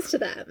fucking Sims to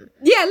them.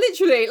 Yeah,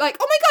 literally. Like,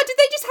 oh my god, did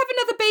they just have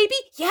another baby?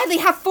 Yeah, they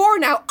have 4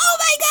 now. Oh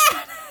my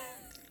god!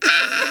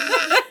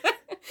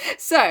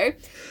 So,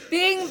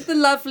 being the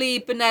lovely,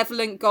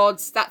 benevolent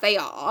gods that they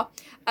are,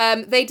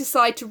 they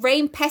decide to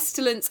rain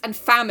pestilence and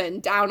famine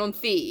down on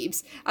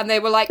Thebes. And they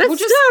were like, Let's we'll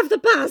just starve the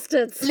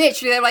bastards.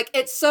 Literally, they're like,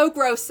 it's so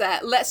gross there.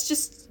 Let's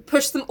just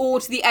push them all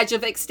to the edge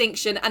of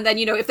extinction. And then,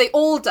 if they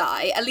all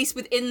die, at least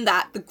within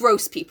that, the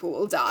gross people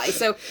will die.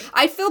 So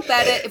I'd feel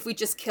better if we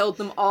just killed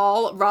them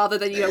all rather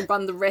than,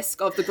 run the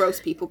risk of the gross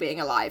people being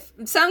alive.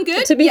 Sound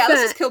good? To be fair,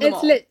 let's just kill them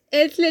all.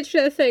 It's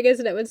literally a thing,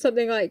 isn't it? When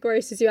something like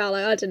grosses you out,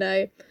 like,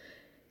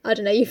 I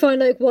don't know, you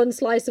find like one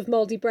slice of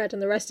mouldy bread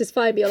and the rest is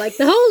fine, but you're like,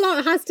 the whole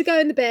lot has to go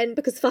in the bin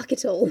because fuck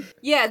it all.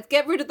 Yeah,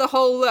 get rid of the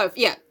whole loaf.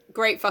 Yeah,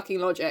 great fucking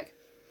logic.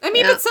 I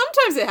mean, but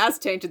sometimes it has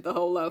tainted the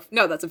whole loaf.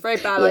 No, that's a very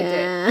bad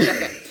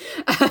idea.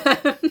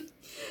 Okay.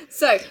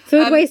 So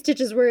food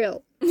wastage is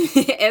real.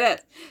 It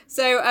is.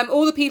 So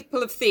all the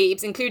people of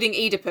Thebes, including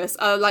Oedipus,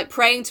 are like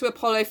praying to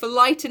Apollo for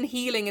light and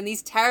healing in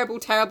these terrible,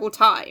 terrible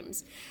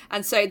times.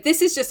 And so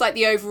this is just like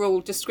the overall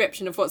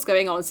description of what's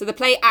going on. So the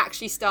play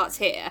actually starts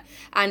here,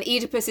 and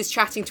Oedipus is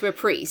chatting to a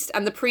priest,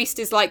 and the priest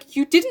is like,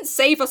 you didn't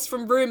save us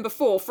from ruin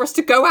before for us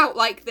to go out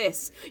like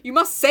this. You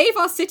must save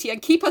our city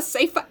and keep us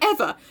safe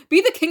forever.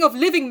 Be the king of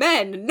living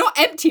men, not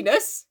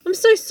emptiness. I'm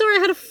so sorry I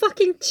had a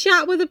fucking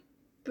chat with a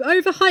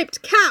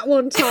overhyped cat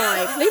one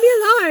time. Leave me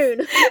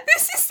alone.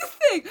 This is the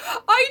thing.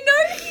 I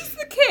know he's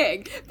the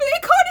king, but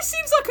it kind of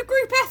seems like a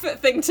group effort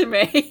thing to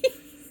me.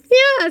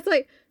 Yeah, it's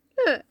like,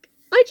 look,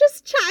 I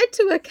just chatted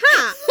to a cat.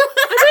 I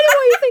don't know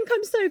why you think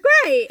I'm so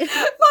great.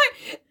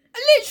 Like,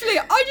 literally,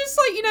 I just,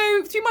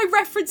 through my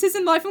references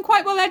in life, I'm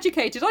quite well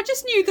educated. I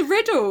just knew the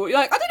riddle.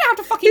 Like, I don't know how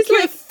to fucking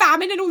cure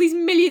famine and all these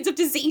millions of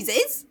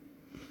diseases.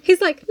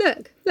 He's like,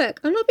 look,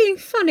 I'm not being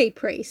funny,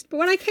 priest, but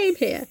when I came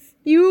here,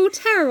 you were all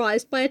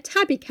terrorised by a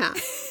tabby cat.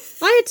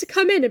 I had to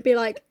come in and be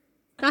like,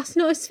 that's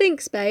not a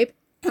sphinx, babe.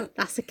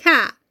 That's a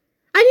cat.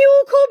 And you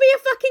all called me a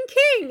fucking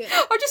king.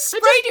 I just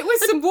sprayed it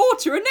with some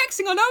water, and next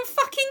thing I know, I'm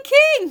fucking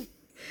king.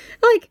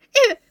 Like,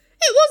 it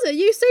wasn't.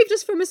 You saved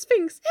us from a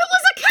sphinx. It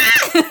was a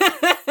cat.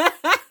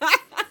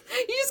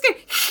 You just go,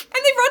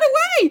 and they run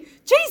away.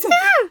 Jesus.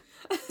 Yeah.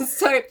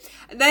 So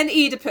then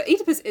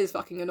Oedipus is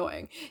fucking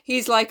annoying.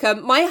 He's like,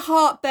 my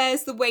heart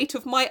bears the weight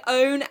of my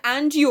own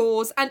and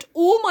yours and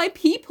all my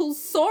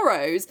people's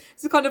sorrows.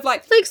 It's kind of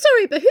like,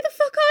 sorry, but who the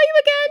fuck are you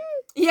again?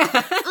 Yeah.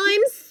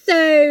 I'm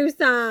so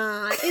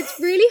sad. It's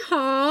really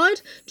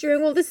hard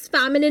during all this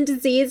famine and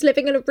disease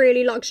living in a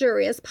really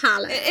luxurious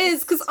palace. It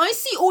is, because I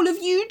see all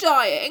of you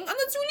dying, and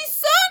that's really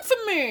sad for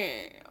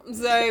me.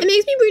 So it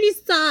makes me really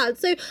sad.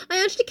 So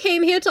I actually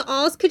came here to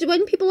ask,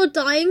 when people are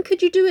dying,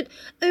 could you do it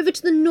over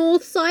to the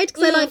north side?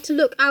 Because I like to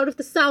look out of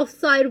the south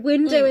side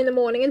window in the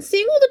morning, and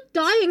seeing all the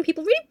dying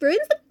people really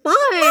ruins the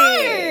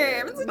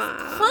vibe. It's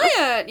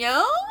quiet,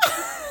 yo.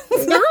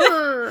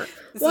 Yeah.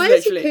 Why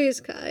is he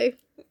Kuzco?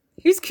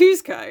 Who's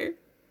Kuzco?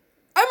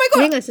 Oh my god!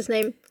 I think that's his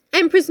name.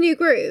 Emperor's New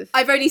Groove.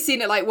 I've only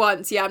seen it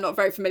once. Yeah, I'm not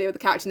very familiar with the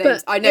character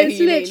names. But I know who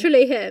you mean. It's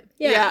literally him.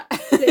 Yeah.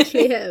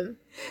 Literally him.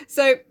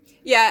 So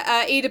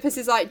yeah, Oedipus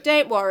is like,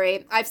 don't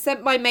worry, I've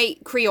sent my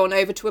mate Creon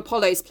over to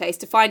Apollo's place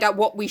to find out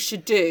what we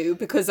should do,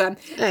 because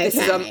this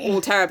is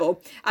all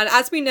terrible. And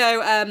as we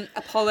know,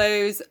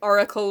 Apollo's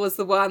oracle was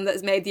the one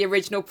that's made the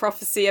original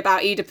prophecy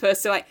about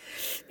Oedipus, so like,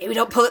 maybe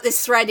don't pull at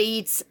this thread,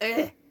 Eads.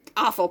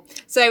 Awful.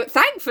 So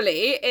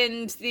thankfully,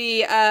 in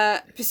the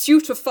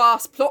pursuit of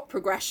fast plot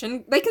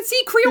progression, they can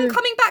see Creon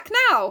coming back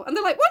now, and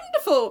they're like,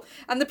 wonderful.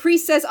 And the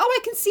priest says, oh, I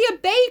can see a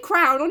bay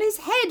crown on his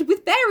head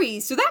with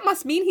berries, so that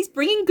must mean he's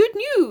bringing good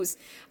news.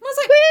 And I was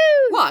like,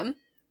 woo! One,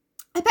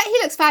 I bet he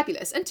looks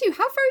fabulous, and two,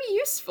 how very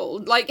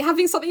useful, like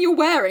having something you're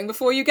wearing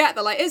before you get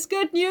there. Like, it's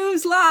good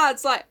news,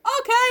 lads. Like,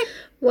 okay.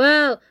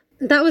 Well,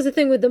 That was the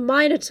thing with the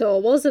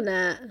Minotaur, wasn't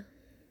it?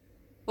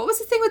 What was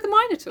the thing with the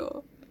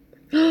Minotaur?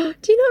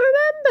 Do you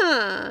not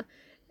remember?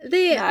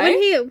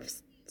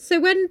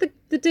 When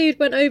the dude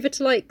went over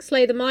to like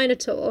slay the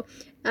Minotaur,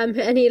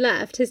 and he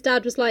left, his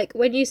dad was like,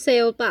 when you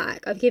sailed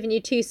back, I've given you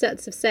 2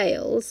 sets of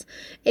sails.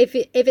 If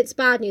it's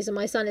bad news and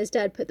my son is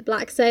dead, put the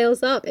black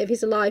sails up. If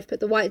he's alive, put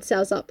the white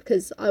sails up,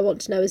 because I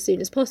want to know as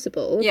soon as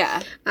possible.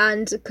 Yeah.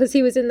 And because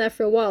he was in there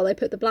for a while, they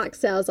put the black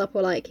sails up,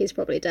 or like, he's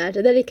probably dead.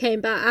 And then he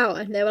came back out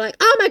and they were like,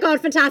 oh my god,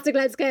 fantastic,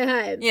 let's go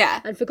home. Yeah.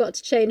 And forgot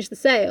to change the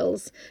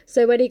sails.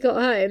 So when he got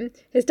home,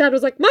 his dad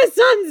was like, my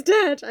son's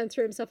dead, and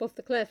threw himself off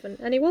the cliff,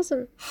 and he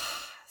wasn't.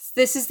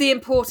 This is the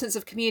importance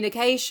of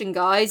communication,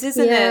 guys,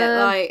 isn't it?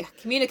 Like,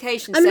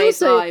 communication I mean,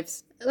 saves also,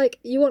 lives. Like,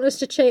 you want us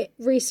to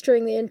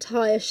restring the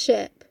entire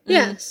ship?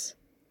 Yes.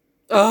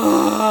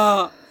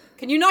 Oh,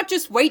 can you not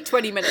just wait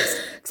 20 minutes?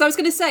 Because I was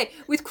going to say,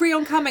 with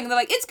Creon coming, they're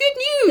like, it's good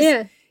news.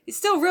 Yeah. It's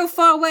still real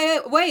far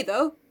away,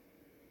 though.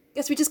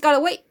 Guess we just gotta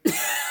wait.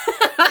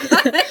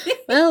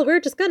 Well, we're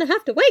just gonna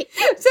have to wait.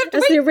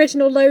 That's the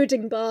original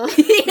loading bar.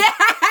 Yeah.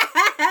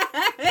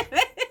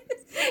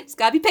 Just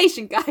gotta be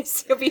patient,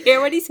 guys. He'll be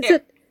here when he's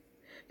here.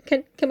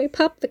 Can we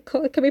pop the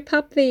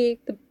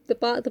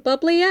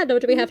bubbly yet? Or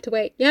do we have to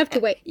wait? You have to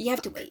wait. You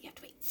have to wait.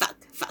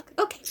 Fuck.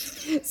 Okay.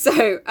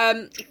 So,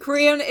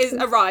 Creon is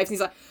arrived and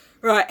he's like,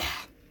 right,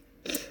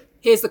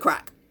 here's the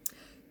crack.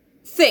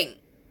 Thing.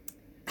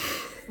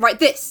 Right,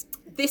 this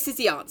is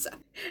the answer.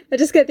 I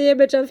just get the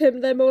image of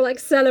him, them all like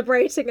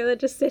celebrating and they're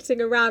just sitting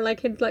around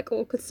like in like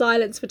awkward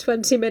silence for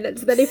 20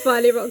 minutes. And then he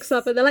finally rocks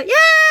up and they're like,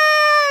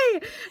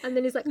 yay! And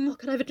then he's like, oh,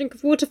 can I have a drink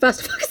of water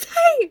first? For fuck's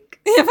sake!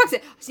 Yeah, fuck's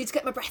it. I just need to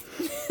get my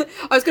breath.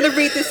 I was going to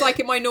read this like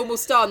in my normal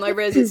style and I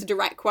realised it's a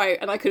direct quote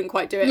and I couldn't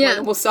quite do it in my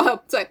normal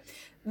style. So,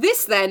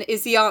 this then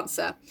is the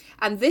answer.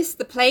 And this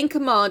the plain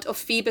command of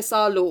Phoebus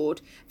our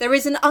lord. There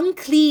is an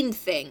unclean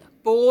thing,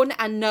 born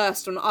and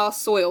nursed on our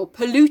soil,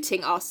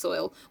 polluting our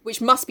soil, which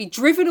must be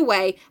driven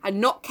away and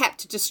not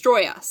kept to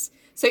destroy us.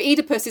 So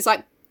Oedipus is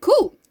like,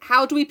 cool,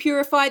 how do we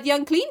purify the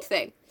unclean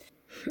thing?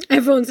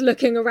 Everyone's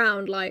looking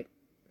around like,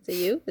 is it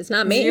you? It's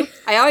not me.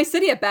 I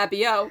said it,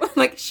 Babio. I'm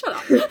like, shut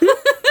up.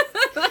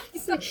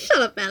 Like,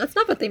 shut up, man. That's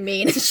not what they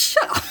mean.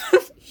 Shut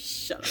up.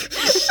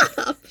 Shut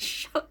up.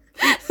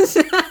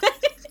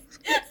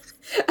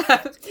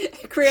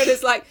 Creon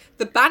is like,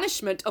 the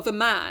banishment of a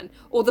man,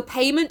 or the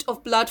payment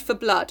of blood, for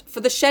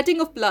the shedding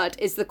of blood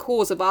is the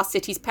cause of our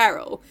city's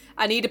peril.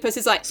 And Oedipus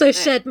is like, so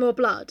shed more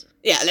blood.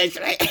 Yeah,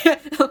 literally.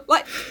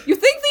 Like, you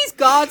think these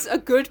guards are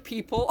good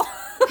people?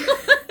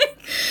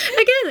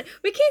 Again,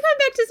 we keep going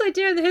back to this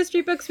idea in the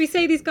history books, we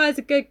say these guys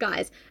are good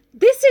guys.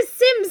 This is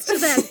Sims to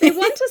them. They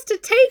want us to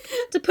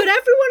put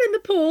everyone in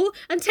the pool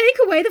and take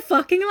away the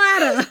fucking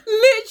ladder.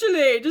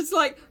 Literally, just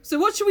like, so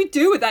what should we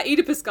do with that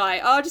Oedipus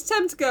guy? Oh, just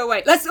tell him to go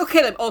away. I'll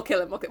kill him. We'll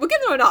give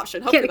them an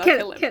option. Hopefully they'll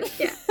kill him.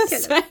 Yeah,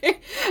 kill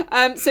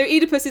him. So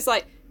Oedipus is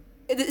like,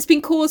 it's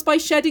been caused by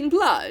shedding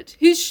blood.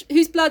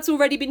 Whose blood's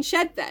already been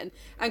shed then?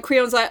 And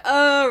Creon's like,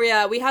 oh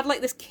yeah, we had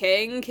like this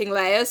King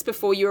Laius,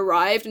 before you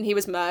arrived and he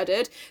was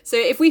murdered. So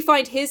if we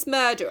find his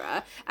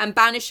murderer and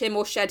banish him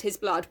or shed his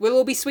blood, we'll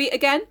all be sweet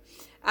again.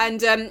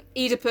 And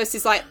Oedipus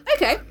is like,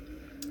 okay,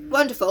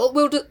 wonderful.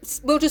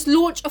 We'll just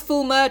launch a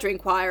full murder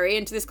inquiry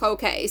into this cold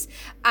case.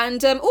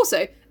 And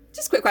also,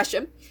 just a quick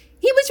question.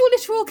 He was your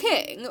literal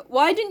king.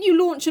 Why didn't you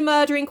launch a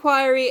murder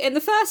inquiry in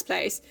the first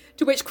place?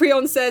 To which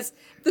Creon says,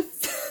 the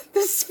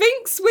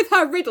Sphinx with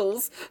her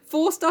riddles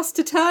forced us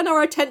to turn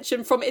our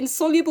attention from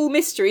insoluble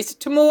mysteries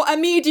to more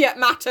immediate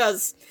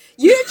matters.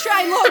 You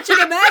try launching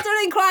a murder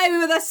inquiry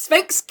with a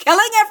Sphinx killing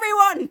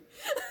everyone.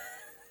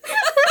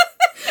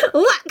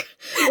 Look,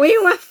 we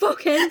were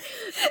fucking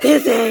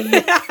busy.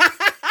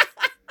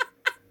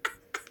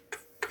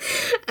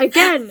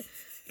 Again,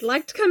 I'd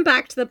like to come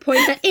back to the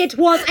point that it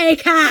was a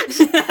cat.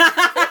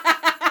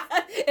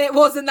 It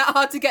wasn't that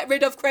hard to get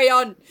rid of,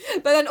 Creon.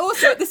 But then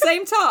also at the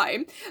same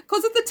time,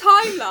 because of the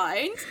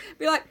timelines,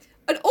 be like,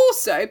 and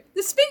also,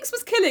 the Sphinx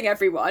was killing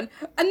everyone,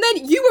 and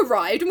then you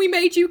arrived and we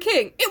made you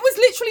king. It was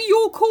literally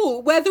your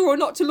call whether or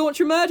not to launch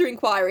a murder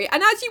inquiry,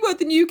 and as you were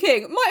the new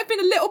king, might have been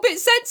a little bit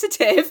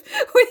sensitive.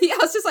 I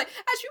was just like,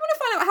 actually, we want to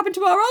find out what happened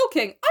to our old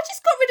king. I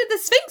just got rid of the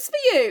Sphinx for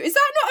you. Is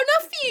that not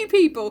enough for you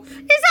people? Is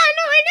that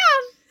not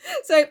enough?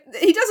 So,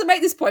 he doesn't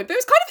make this point, but it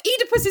was kind of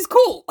Oedipus's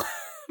call.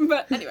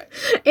 But anyway.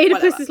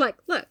 Oedipus is like,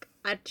 look,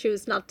 I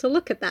choose not to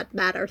look at that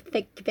matter.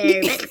 Thank you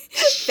very much.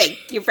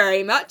 Thank you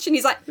very much. And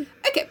he's like,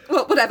 okay,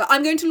 well, whatever.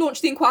 I'm going to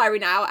launch the inquiry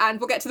now and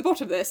we'll get to the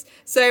bottom of this.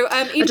 So,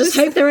 I just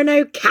hope there are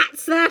no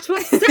cats there to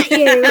upset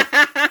you.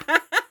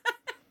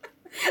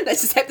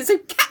 Let's just hope there's no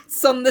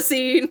cats on the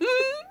scene.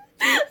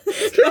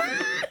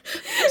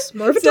 It's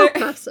more of a dog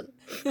person.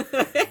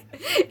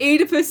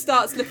 Oedipus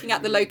starts looking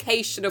at the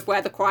location of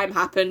where the crime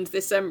happened,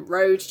 this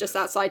road just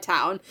outside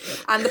town,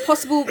 and the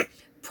possible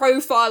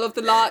profile of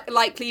the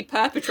likely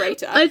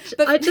perpetrator.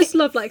 I just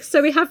love, like,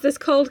 so we have this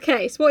cold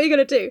case. What are you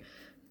going to do?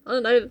 I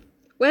don't know.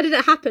 Where did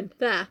it happen?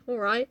 There. All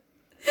right.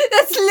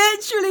 That's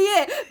literally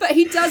it. But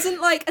he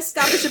doesn't, like,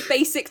 establish a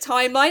basic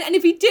timeline. And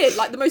if he did,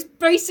 like, the most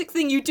basic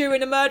thing you do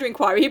in a murder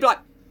inquiry, he'd be like,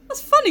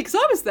 that's funny, because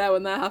I was there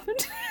when that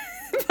happened.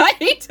 But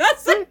he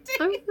doesn't.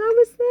 I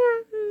was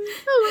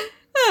there.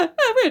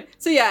 Oh, weird.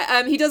 So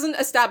yeah, he doesn't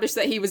establish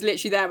that he was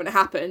literally there when it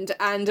happened,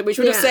 and which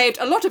would have saved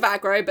a lot of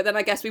aggro, but then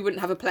I guess we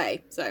wouldn't have a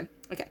play. So,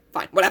 okay,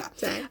 fine, whatever.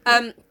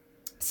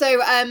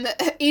 So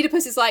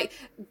Oedipus is like,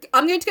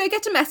 I'm going to go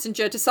get a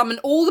messenger to summon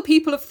all the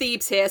people of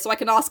Thebes here so I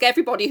can ask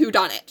everybody who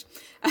done it.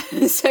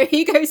 So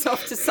he goes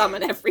off to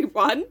summon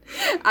everyone.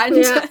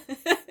 And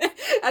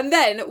and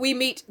then we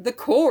meet the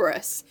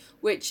chorus,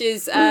 which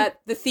is the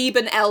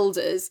Theban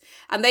elders.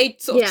 And they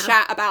sort of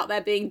chat about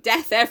there being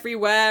death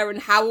everywhere and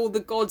how all the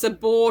gods are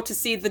bored to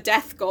see the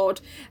death god.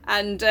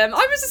 And I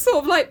was just sort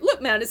of like,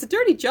 look, man, it's a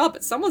dirty job,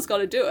 but someone's got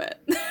to do it.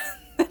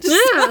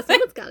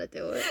 Someone's got to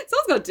do it.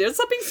 Someone's got to do it.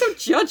 Stop being so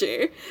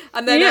judgy.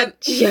 And then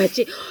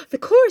judgy. The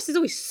chorus is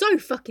always so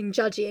fucking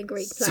judgy in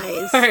Greek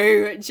plays. So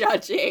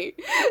judgy.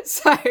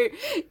 So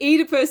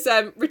Oedipus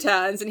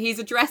returns and he's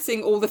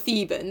addressing all the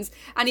Thebans,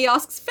 and he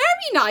asks very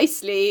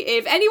nicely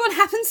if anyone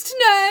happens to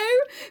know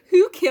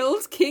who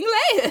killed King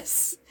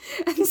Laius.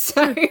 And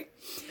so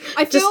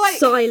I feel just like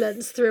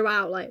silence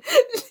throughout, like.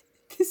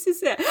 This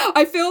is it.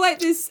 I feel like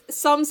this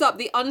sums up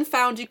the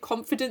unfounded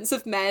confidence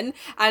of men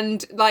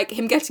and, like,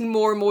 him getting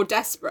more and more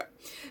desperate.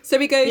 So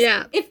he goes,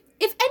 if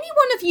any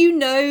one of you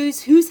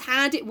knows whose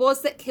hand it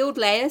was that killed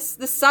Laius,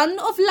 the son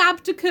of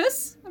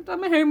Labdacus, I've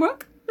done my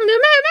homework. I knew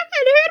it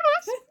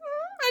was.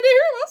 I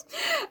knew who it was.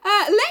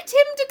 Let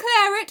him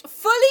declare it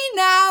fully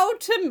now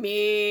to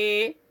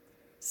me.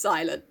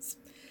 Silence.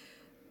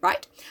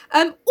 Right?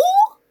 Or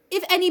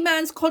if any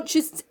man's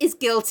conscience is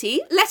guilty,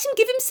 let him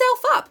give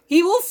himself up.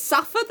 He will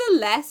suffer the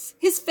less.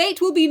 His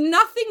fate will be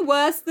nothing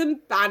worse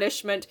than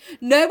banishment.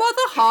 No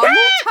other harm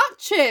will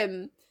touch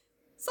him.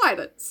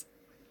 Silence.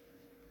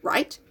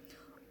 Right?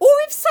 Or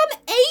if some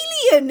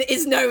alien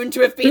is known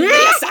to have been the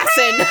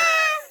assassin.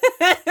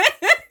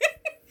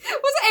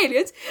 Was it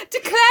aliens?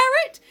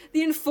 Declare it.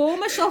 The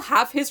informer shall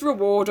have his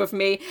reward of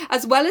me,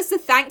 as well as the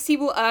thanks he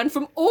will earn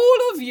from all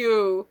of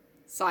you.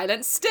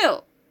 Silence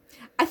still.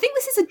 I think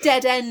this is a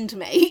dead end,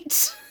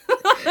 mate.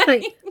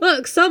 Like,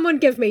 look, someone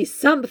give me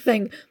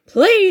something,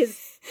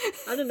 please.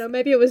 I don't know,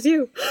 maybe it was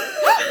you.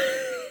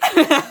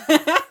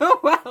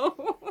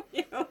 Well,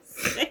 you'll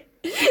see.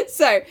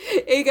 So,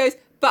 he goes,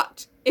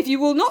 but if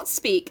you will not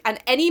speak, and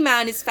any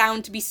man is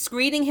found to be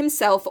screening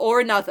himself or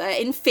another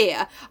in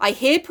fear, I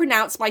here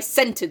pronounce my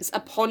sentence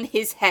upon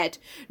his head.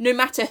 No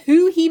matter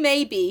who he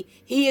may be,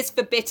 he is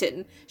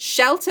forbidden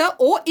shelter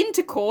or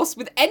intercourse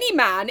with any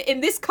man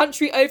in this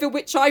country over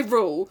which I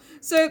rule.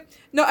 So,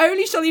 not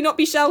only shall he not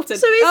be sheltered,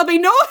 there'll be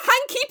no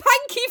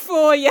hanky-panky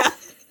for you.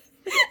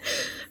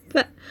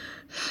 But,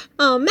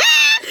 oh man!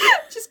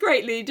 Just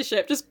great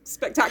leadership, just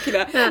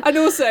spectacular. And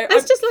also...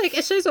 It's just like,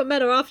 it shows what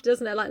men are after,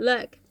 doesn't it? Like,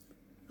 look,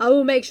 I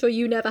will make sure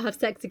you never have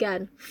sex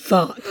again.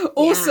 Fuck.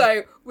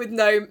 Also, with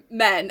no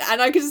men.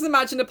 And I could just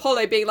imagine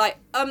Apollo being like,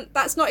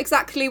 that's not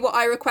exactly what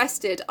I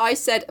requested. I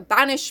said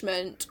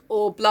banishment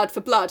or blood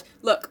for blood.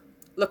 Look,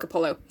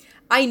 Apollo.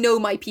 I know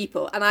my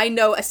people, and I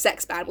know a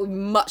sex ban will be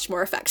much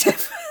more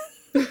effective.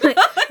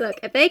 Look,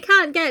 if they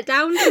can't get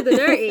down to the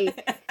dirty,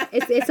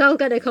 it's all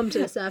going to come to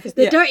the surface.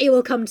 The dirty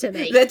will come to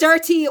me. The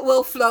dirty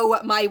will flow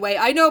my way.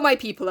 I know my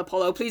people,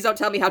 Apollo. Please don't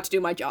tell me how to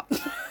do my job.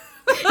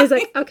 He's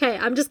like, okay,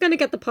 I'm just going to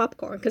get the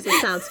popcorn because it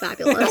sounds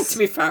fabulous. To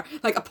be fair.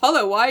 Like,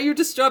 Apollo, why are you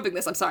disturbing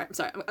this? I'm sorry.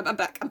 I'm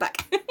back. I'm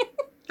back.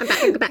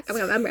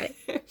 I'm ready.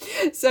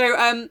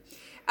 So,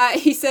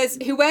 he says,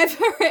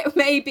 whoever it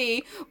may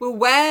be will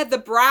wear the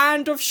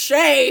brand of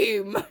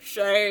shame.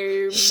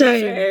 Shame.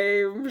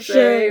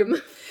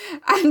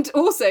 And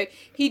also,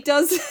 he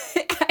does,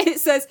 it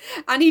says,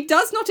 and he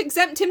does not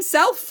exempt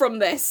himself from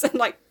this. And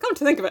like, come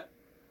to think of it,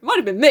 it might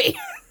have been me.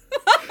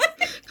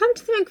 Come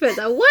to think of it,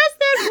 there was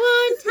that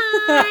one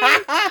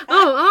time.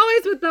 Oh,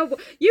 always with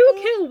you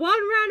kill one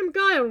random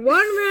guy on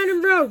one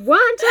random road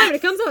one time and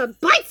it comes up and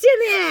bites you in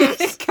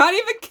the ass. Can't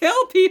even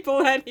kill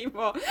people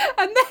anymore.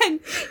 And then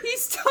he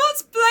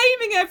starts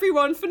blaming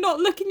everyone for not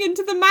looking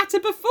into the matter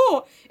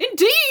before.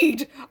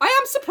 Indeed, I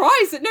am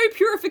surprised that no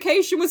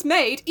purification was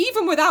made,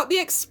 even without the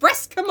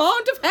express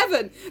command of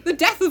heaven. The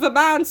death of a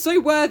man so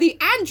worthy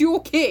and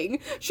your king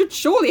should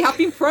surely have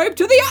been probed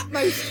to the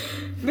utmost.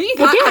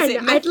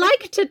 Again, I'd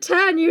like to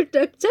turn your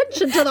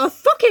attention to the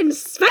fucking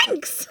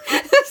Sphinx.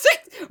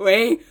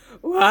 We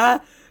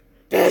were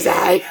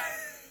busy.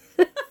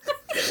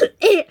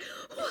 It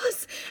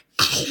was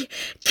a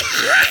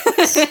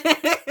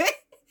cat.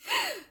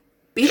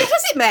 Be that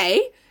as it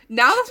may,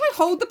 now that I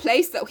hold the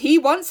place that he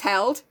once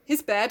held,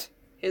 his bed,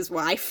 his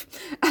wife,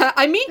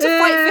 I mean to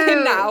fight for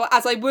him now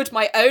as I would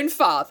my own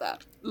father.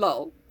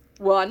 Lol.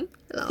 1,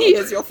 Lol. He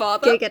is your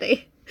father.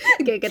 Giggity.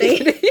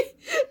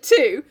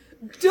 2,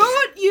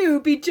 don't you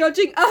be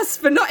judging us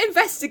for not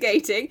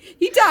investigating.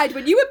 He died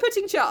when you were put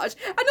in charge.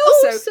 And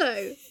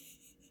also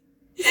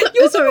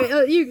you're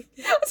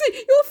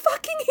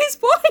fucking his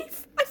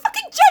wife. I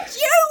fucking judge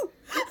you.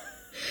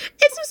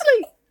 It's just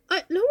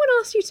like, no one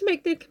asked you to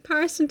make the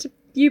comparison to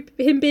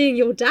him being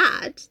your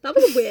dad. That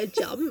was a weird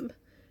jump.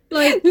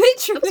 Like,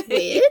 Literally. that was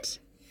weird.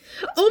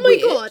 Oh my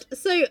God.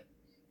 So,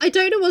 I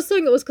don't know what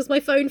song it was because my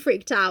phone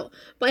freaked out.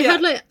 But I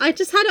had I had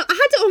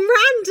it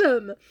on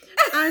random.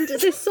 And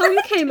this song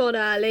came on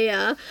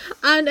earlier.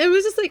 And it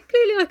was just like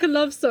clearly like a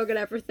love song and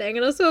everything.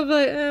 And I was sort of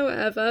like, oh,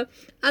 whatever.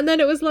 And then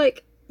it was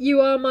like,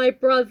 you are my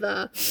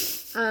brother.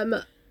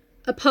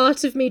 A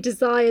part of me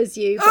desires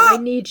you, but I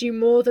need you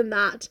more than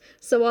that.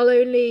 So I'll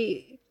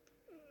only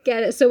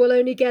get it. So we'll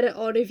only get it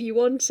on if you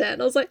want it.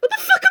 And I was like, what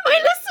the fuck am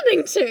I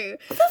listening to?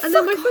 And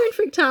then my phone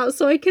freaked out,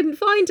 so I couldn't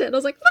find it. And I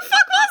was like, what the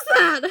fuck was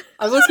that?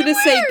 I was going to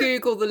say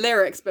Google the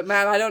lyrics, but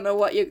man, I don't know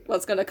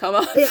what's going to come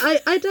up. Yeah,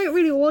 I don't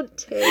really want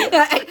to.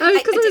 Because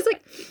I was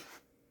like,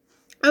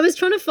 I was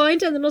trying to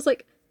find it, and then I was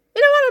like,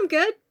 you know what? I'm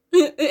good.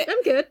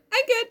 I'm good.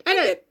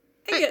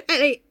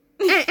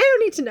 I don't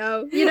need to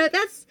know. You know,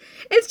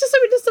 it's just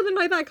something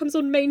like that comes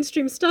on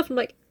mainstream stuff. I'm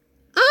like,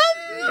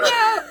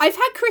 yeah, I've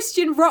had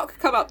Christian rock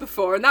come up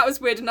before, and that was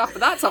weird enough, but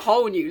that's a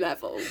whole new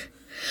level.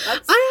 I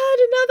had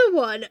another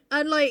one,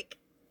 and like,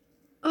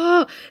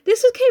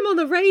 came on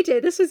the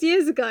radio. This was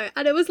years ago,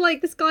 and it was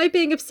like this guy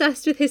being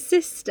obsessed with his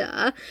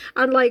sister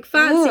and like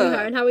fancying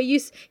her, and how he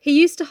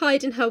used to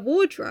hide in her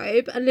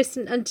wardrobe and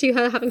listen to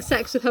her having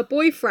sex with her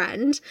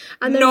boyfriend,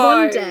 and then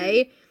one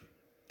day.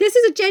 This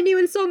is a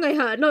genuine song I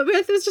heard. No,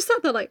 it was just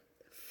sat there like,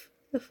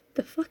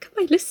 the fuck am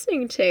I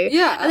listening to?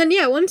 Yeah. And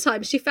then, one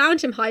time she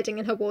found him hiding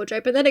in her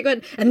wardrobe, and then it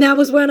went, and that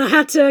was when I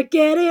had to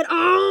get it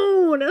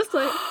on. And it's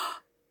like,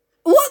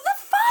 what the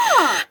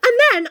fuck? And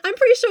then I'm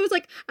pretty sure it was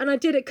like, and I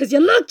did it because you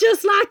look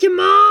just like your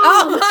mom.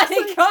 Oh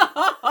my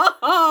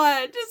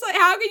God. Just like,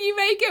 how can you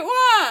make it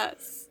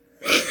worse?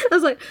 I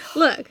was like,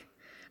 look.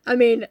 I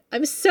mean,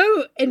 I'm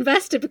so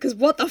invested because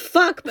what the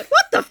fuck? But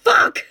what the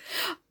fuck?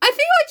 I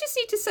think I just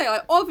need to say,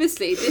 like,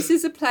 obviously, this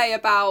is a play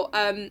about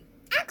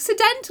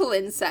accidental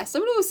incest. I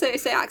would also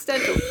say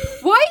accidental.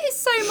 Why is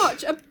so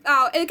much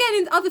about, again,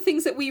 in other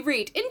things that we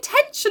read,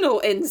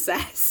 intentional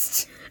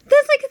incest?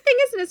 There's like a thing,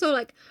 isn't it? So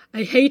like,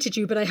 I hated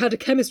you, but I had a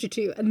chemistry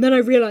to you, and then I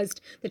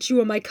realised that you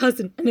were my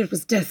cousin, and it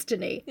was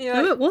destiny.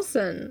 Yeah. No, it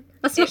wasn't.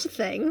 That's not a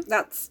thing.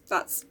 That's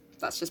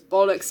just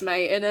bollocks,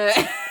 mate,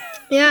 innit?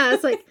 Yeah,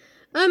 it's like,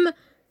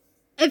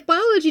 if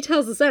biology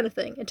tells us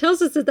anything, it tells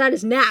us that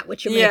is not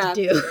what you're meant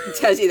to do. It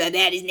tells you that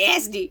is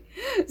nasty.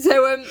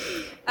 So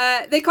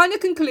they kind of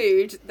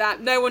conclude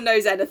that no one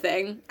knows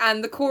anything,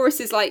 and the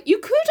chorus is like, you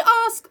could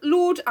ask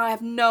Lord, I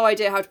have no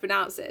idea how to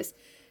pronounce this,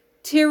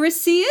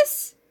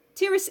 Tiresias?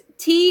 Teiresias?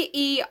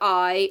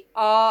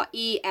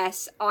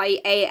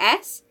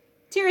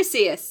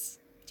 Tiresias.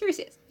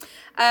 Tiresias.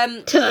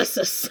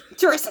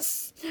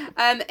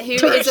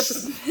 Who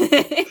is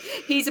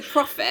he's a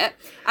prophet,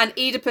 and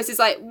Oedipus is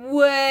like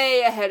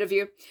way ahead of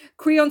you.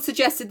 Creon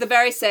suggested the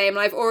very same,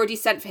 and I've already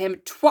sent for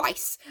him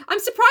twice. I'm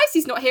surprised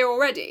he's not here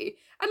already.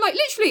 And like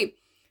literally,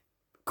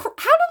 how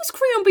long has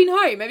Creon been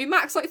home? Maybe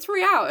max like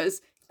 3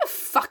 hours. A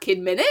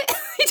fucking minute.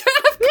 You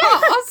don't have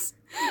cars.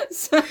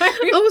 So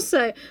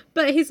also,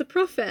 but he's a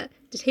prophet.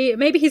 Did he?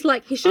 Maybe he's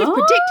like, he should have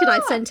predicted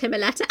I'd send him a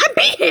letter and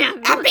be here.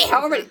 And be here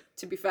already.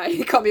 To be fair,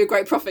 he can't be a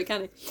great prophet,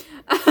 can he?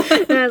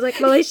 And I was like,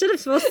 well, he should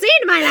have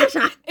foreseen my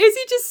letter. Is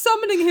he just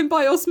summoning him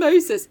by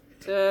osmosis?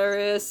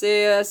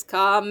 Tiresias,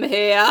 come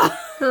here.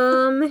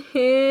 Come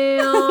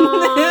here.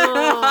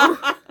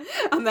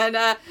 And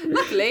then,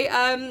 luckily,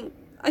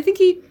 I think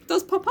he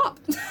does pop up.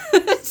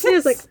 He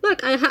was like,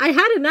 look, I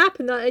had a nap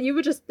and you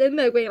were just in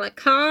there being like,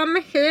 come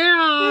here.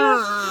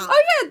 Yeah.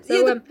 Oh, yeah.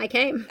 So I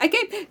came.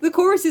 The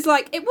chorus is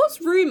like, it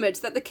was rumoured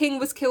that the king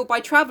was killed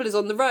by travellers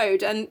on the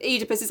road. And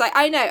Oedipus is like,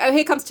 I know. Oh,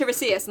 here comes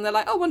Tiresias. And they're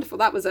like, oh, wonderful.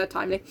 That was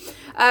timely. So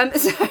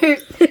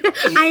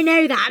I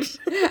know that.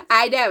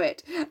 I know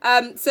it.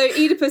 So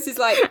Oedipus is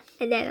like...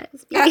 I know that.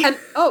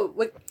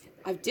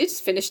 I did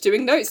finish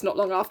doing notes not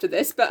long after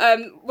this, but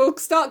we'll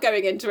start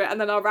going into it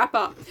and then I'll wrap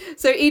up.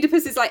 So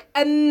Oedipus is like,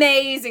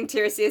 amazing,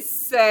 Tiresias,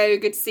 so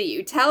good to see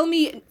you. Tell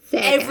me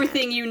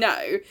everything you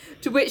know.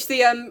 To which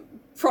the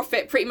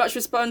prophet pretty much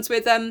responds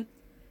with,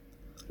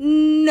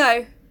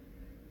 no.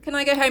 Can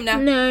I go home now?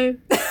 No.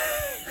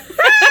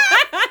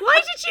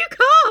 Why did you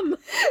come?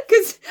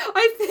 Because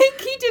I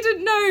think he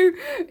didn't know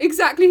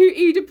exactly who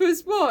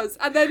Oedipus was.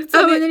 And then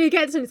and then he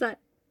gets him, he's like,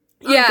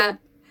 yeah.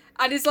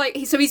 And it's like,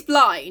 so he's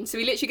blind, so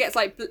he literally gets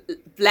like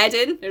bled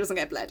in. He doesn't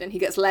get bled in, he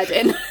gets led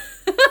in.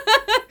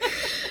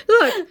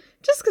 Look,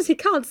 just because he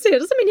can't see it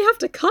doesn't mean you have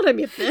to cut him,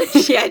 you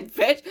bitch. Yeah,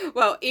 bitch.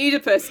 Well,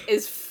 Oedipus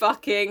is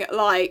fucking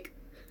like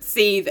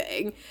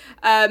seething.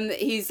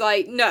 He's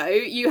like, no,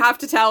 you have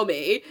to tell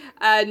me.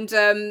 And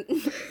oh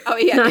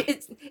yeah, no.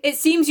 It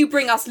seems you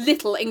bring us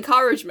little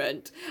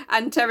encouragement.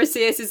 And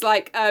Tiresias is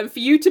like, for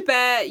you to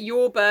bear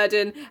your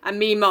burden and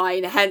me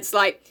mine. Hence,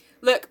 like,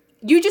 look,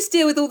 you just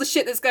deal with all the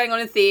shit that's going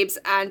on in Thebes,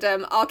 and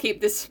I'll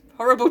keep this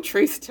horrible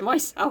truth to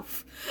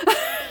myself.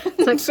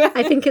 Like,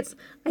 I think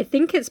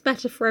it's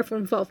better for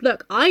everyone involved.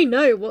 Look, I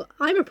know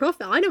I'm a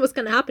prophet. I know what's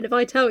going to happen if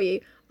I tell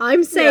you.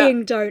 I'm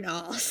saying don't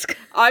ask.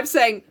 I'm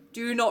saying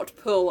do not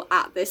pull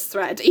at this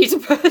thread,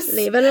 Oedipus.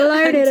 Leave it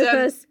alone,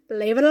 Oedipus.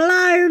 Leave it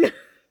alone.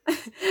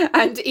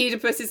 And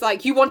Oedipus is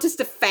like, you want us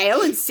to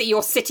fail and see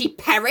your city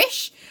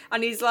perish?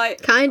 And he's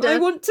like, Kinda. I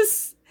want to...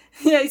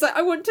 he's like,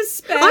 I want to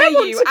spare you. I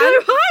want to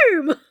go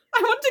home! I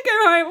want to go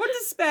home. I want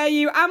to spare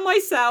you and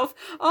myself.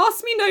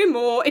 Ask me no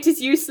more. It is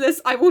useless.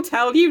 I will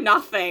tell you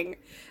nothing.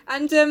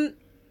 And,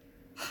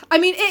 I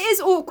mean, it is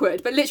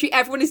awkward, but literally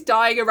everyone is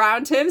dying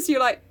around him. So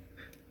you're like,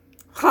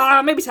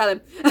 maybe tell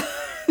him.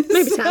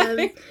 Maybe tell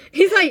him.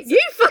 He's like, you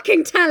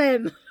fucking tell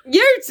him!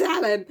 You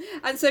tell him!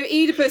 And so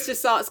Oedipus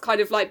just starts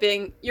kind of like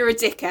being, you're a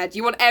dickhead.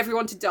 You want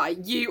everyone to die.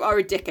 You are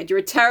a dickhead. You're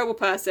a terrible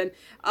person.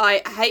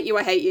 I hate you.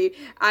 I hate you.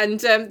 And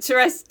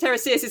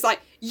Tiresias is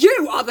like,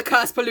 you are the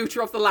cursed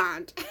polluter of the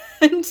land.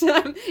 And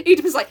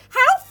Oedipus is like,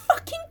 how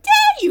fucking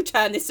dare you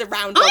turn this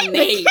around on I'm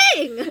me? the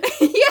king!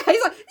 Yeah,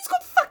 he's like, it's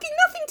got fucking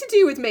nothing to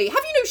do with me. Have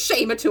you no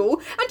shame at all?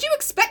 And do you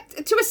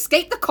expect to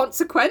escape the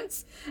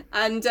consequence?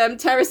 And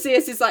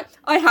Tiresias is like,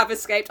 I have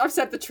escaped. I've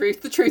said the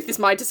truth. The truth is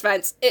my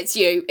defense. It's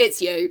you.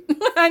 It's you.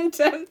 And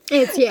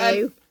It's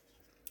you.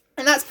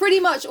 and that's pretty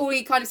much all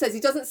he kind of says. He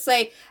doesn't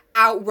say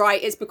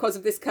outright it's because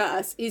of this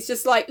curse. He's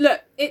just like, look,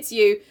 it's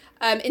you.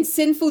 In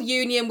sinful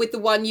union with the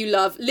one you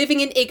love, living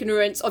in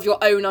ignorance of your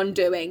own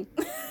undoing.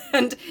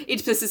 And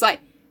Oedipus is like,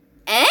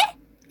 eh?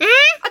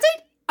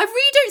 I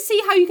really don't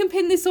see how you can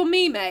pin this on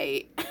me,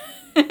 mate.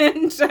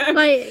 And,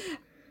 Like,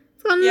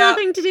 it's got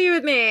nothing to do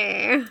with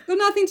me. got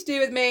nothing to do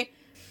with me.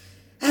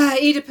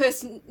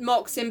 Oedipus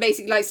mocks him,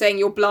 basically like saying,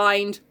 you're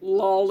blind,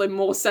 lol, in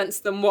more sense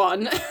than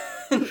one.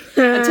 And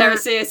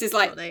Tiresias is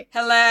like, Funny.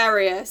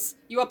 hilarious.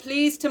 You are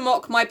pleased to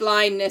mock my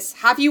blindness.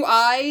 Have you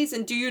eyes,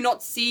 and do you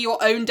not see your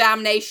own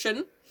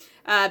damnation?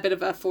 A bit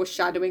of a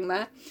foreshadowing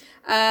there.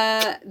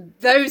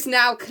 Those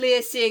now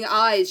clear-seeing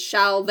eyes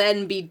shall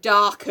then be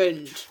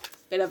darkened.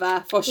 Bit of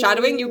a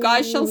foreshadowing, you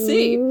guys shall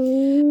see.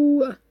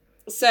 Ooh.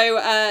 So,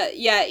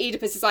 yeah,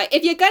 Oedipus is like,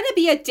 if you're going to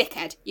be a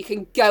dickhead, you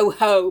can go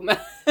home.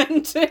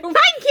 And, Thank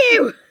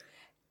you!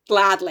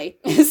 gladly.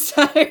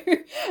 So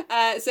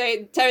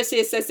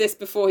Tiresias says this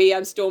before he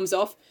storms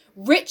off.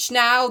 Rich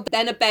now,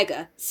 then a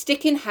beggar,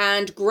 stick in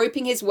hand,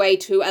 groping his way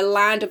to a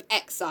land of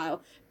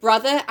exile.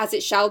 Brother, as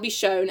it shall be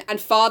shown, and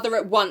father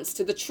at once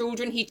to the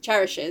children he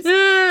cherishes.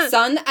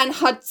 Son and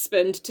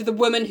husband to the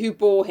woman who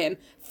bore him.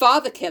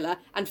 Father killer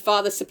and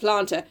father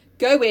supplanter.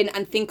 Go in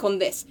and think on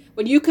this.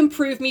 When you can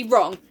prove me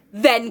wrong,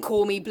 then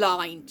call me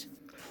blind.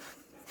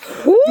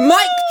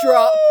 Mic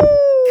drop.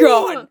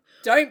 God,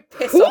 don't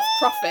piss off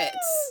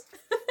prophets.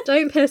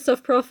 Don't piss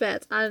off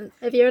prophets. And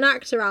if you're an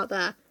actor out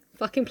there,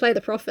 fucking play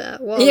the prophet.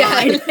 What a Yeah,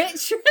 line.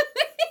 literally.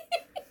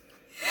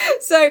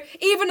 So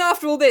even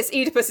after all this,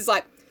 Oedipus is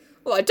like,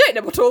 well, I don't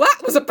know what all that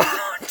was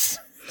about.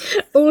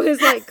 All his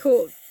like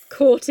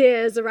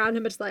courtiers around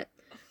him are just like,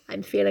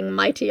 I'm feeling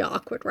mighty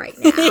awkward right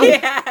now.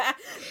 Yeah,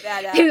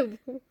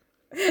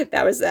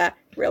 that was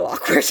real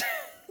awkward.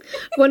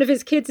 One of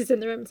his kids is in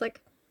the room. It's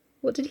like,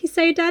 what did he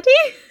say, Daddy?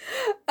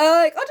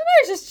 I don't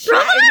know, just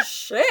chatting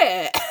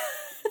shit.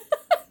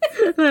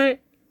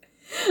 Like,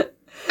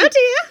 oh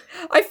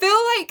dear. I feel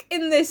like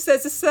in this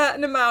there's a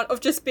certain amount of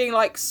just being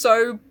like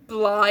so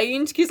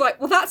blind. He's like,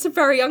 well, that's a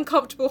very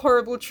uncomfortable,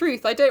 horrible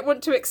truth. I don't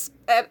want to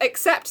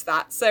accept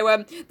that.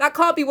 So that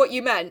can't be what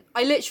you meant.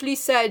 I literally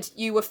said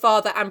you were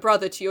father and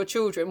brother to your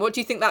children. What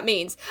do you think that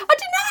means? I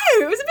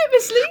don't know. It was a bit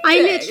misleading.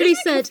 I literally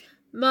said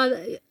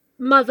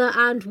mother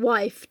and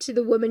wife to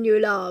the woman you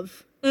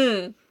love.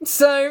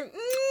 So,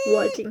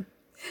 What? do you-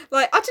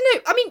 like, I don't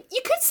know. I mean,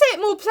 you could say it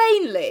more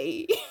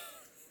plainly.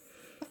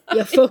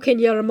 You're fucking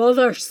your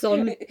mother,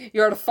 son.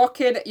 You're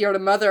a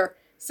mother.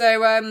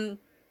 So,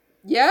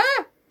 yeah,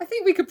 I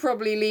think we could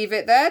probably leave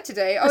it there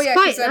today.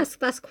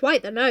 That's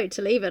quite the note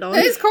to leave it on.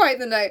 It is quite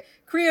the note.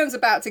 Creon's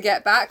about to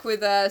get back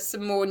with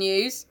some more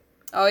news.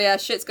 Oh yeah,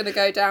 shit's going to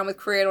go down with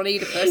Creon on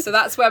Oedipus, so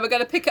that's where we're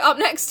going to pick it up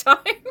next time.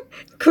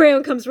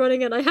 Creon comes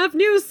running in. I have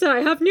news, sir.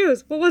 I have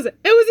news. What was it?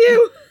 It was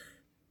you.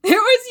 It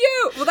was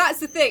you! Well, that's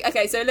the thing.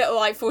 Okay, so a little,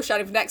 like,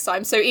 foreshadowing for next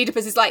time. So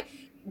Oedipus is like,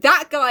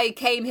 that guy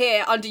came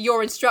here under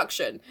your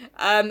instruction.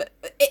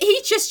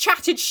 He just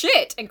chatted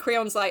shit. And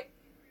Creon's like,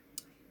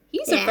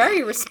 he's a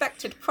very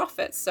respected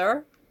prophet,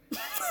 sir.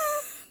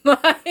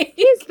 Like,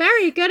 He's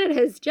very good at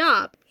his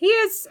job. he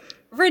is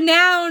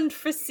renowned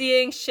for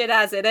seeing shit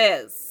as it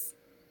is.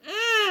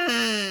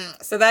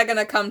 So they're going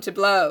to come to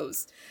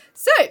blows.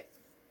 So,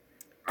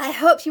 I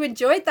hope you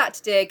enjoyed that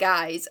today,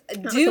 guys.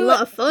 was a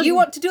lot of fun. You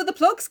want to do the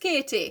plugs,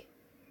 Katie?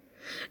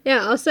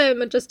 Yeah, I'll say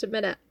them in just a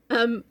minute.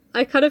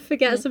 I kind of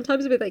forget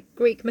sometimes with like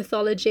Greek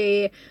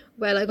mythology,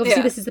 where like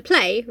obviously this is a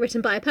play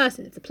written by a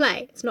person. It's a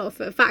play. It's not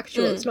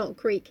factual. It's not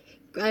Greek,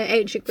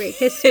 ancient Greek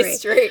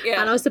history.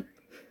 Yeah. And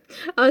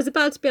I was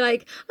about to be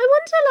like, I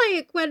wonder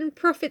like when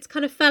prophets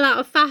kind of fell out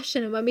of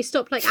fashion and when we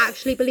stopped like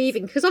actually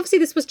believing, because obviously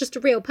this was just a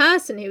real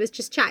person who was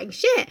just chatting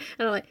shit,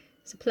 and I'm like,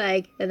 it's a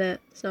plague, isn't it?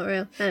 It's not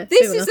real.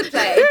 This is a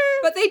play,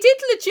 but they did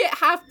legit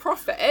have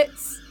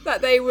prophets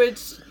that they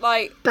would,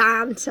 like,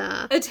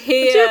 banter.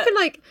 adhere. Do you reckon,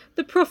 like,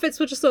 the prophets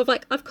were just sort of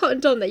like, I've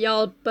cottoned on that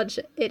y'all a bunch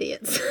of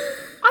idiots?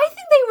 I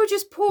think they were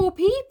just poor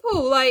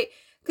people. Like,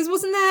 Because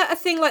wasn't there a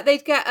thing like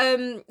they'd get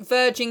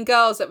virgin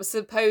girls that were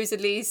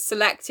supposedly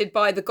selected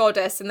by the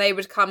goddess, and they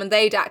would come and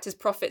they'd act as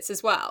prophets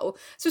as well?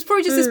 So it's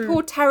probably just this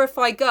poor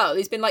terrified girl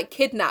who's been like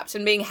kidnapped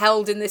and being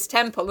held in this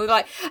temple. And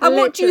like, and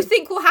what do you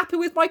think will happen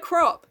with my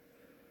crop?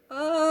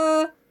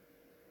 I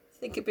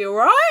think it'd be all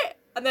right.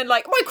 And then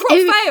like, my crop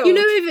failed. You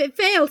know, if it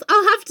fails,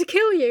 I'll have to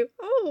kill you.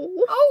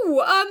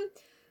 Oh,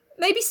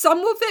 maybe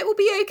some of it will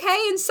be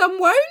okay and some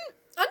won't.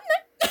 I don't know.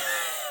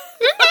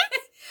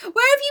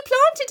 Where have you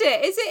planted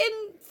it? Is it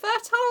in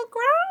fertile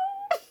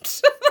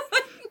ground?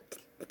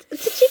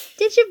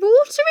 Did you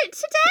water it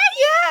today?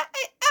 Yeah,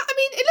 I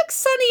mean, it looks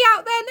sunny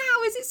out there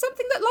now. Is it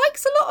something that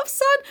likes a lot of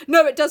sun?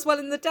 No, it does well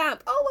in the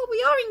damp. Oh, well,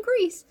 we are in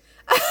Greece.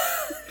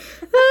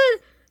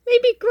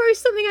 Maybe grow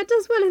something that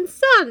does well in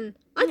sun.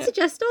 I'd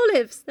suggest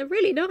olives. They're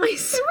really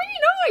nice. They're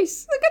really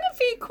nice. They're going to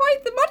be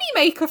quite the money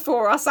maker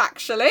for us,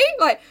 actually.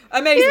 Like,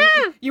 amazing.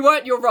 Yeah. You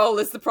earned your role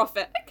as the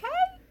prophet. Okay,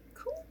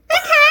 cool.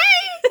 Okay.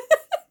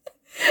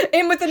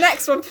 In with the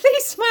next one,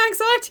 please. My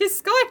anxiety is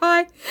sky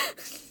high.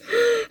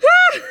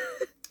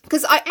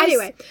 Because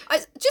anyway, I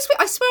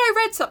swear I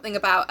read something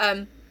about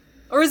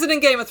or is it in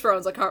Game of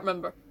Thrones? I can't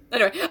remember.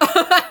 Anyway,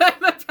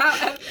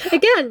 about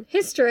again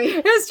history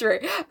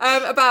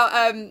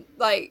about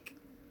like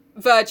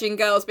virgin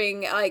girls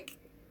being like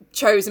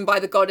chosen by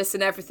the goddess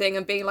and everything,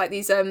 and being like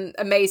these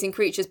amazing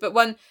creatures. But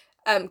when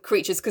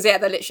creatures, because they're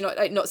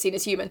literally not seen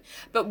as human.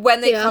 But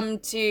when they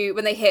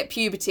when they hit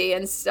puberty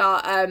and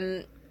start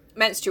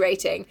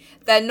menstruating,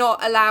 they're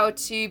not allowed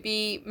to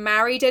be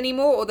married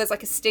anymore, or there's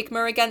like a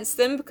stigma against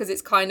them, because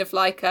it's kind of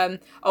like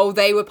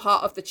they were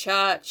part of the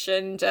church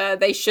and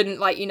they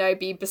shouldn't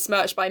be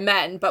besmirched by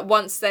men, but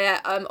once they're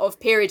of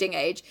perioding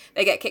age,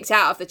 they get kicked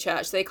out of the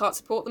church, so they can't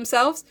support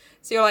themselves.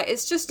 So you're like,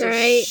 it's just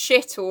a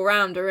shit all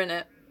rounder, isn't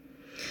it?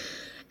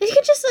 And you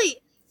can just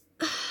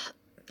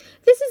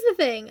this is the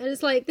thing, and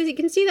it's like you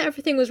can see that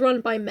everything was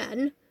run by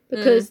men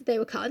because they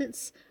were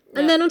cunts.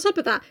 And then on top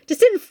of that,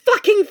 just didn't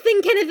fucking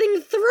think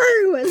anything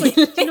through. It's like,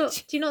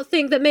 do you not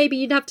think that maybe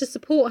you'd have to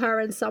support her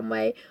in some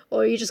way,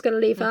 or are you just going to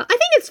leave her? I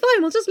think it's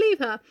fine. We'll just leave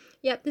her.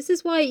 Yep. This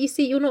is why you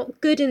see you're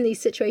not good in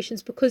these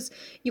situations, because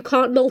you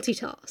can't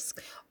multitask.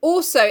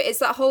 Also, it's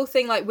that whole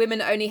thing like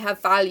women only have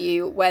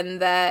value when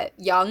they're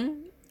young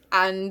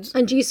and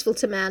useful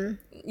to men.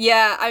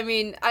 Yeah, I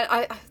mean,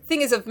 I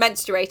thing is of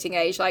menstruating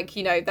age,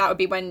 that would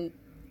be when,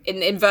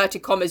 in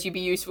inverted commas, you'd be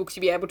useful because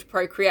you'd be able to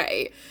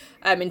procreate.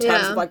 In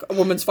terms of like a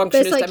woman's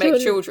function is to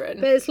make children.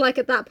 But it's like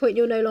at that point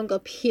you're no longer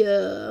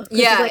pure.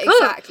 Yeah, like,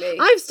 exactly.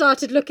 I've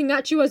started looking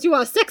at you as you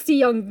are a sexy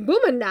young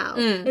woman now,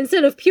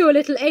 instead of pure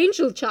little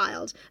angel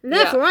child. And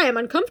therefore I am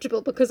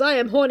uncomfortable because I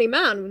am horny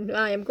man.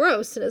 I am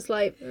gross. And it's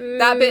like...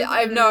 That bit,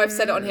 I know I've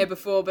said it on here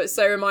before, but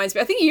so reminds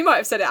me. I think you might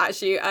have said it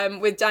actually,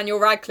 with Daniel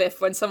Radcliffe,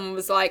 when someone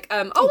was like,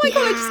 oh my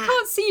God, I just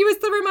can't see you as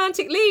the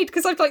romantic lead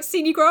because I've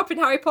seen you grow up in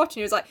Harry Potter. And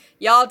he was like,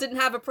 y'all didn't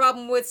have a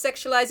problem with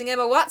sexualizing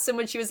Emma Watson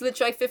when she was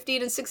literally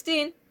 15 and 16.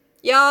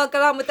 Y'all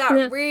got on with that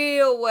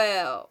real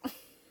well.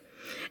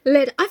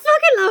 I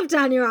fucking love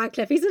Daniel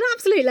Radcliffe. He's an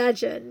absolute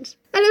legend.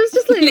 And it was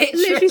just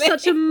literally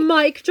such a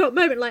mic drop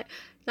moment. Like,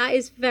 that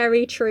is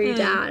very true,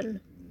 Dan.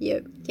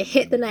 You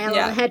hit the nail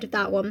on the head with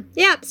that one.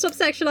 Yeah, stop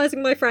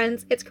sexualizing my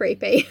friends. It's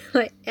creepy.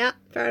 Yeah,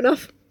 fair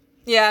enough.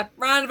 Yeah,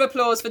 round of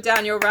applause for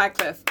Daniel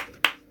Radcliffe.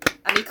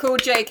 And he called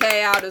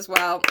JK out as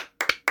well.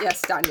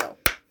 Yes, Daniel.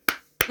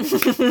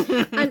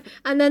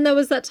 and then there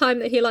was that time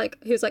that he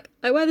was like,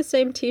 I wear the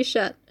same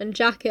t-shirt and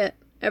jacket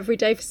every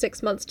day for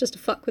 6 months just to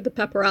fuck with the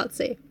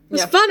paparazzi. It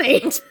was funny.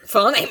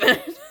 Funny, man.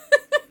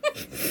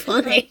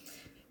 Funny.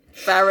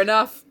 Fair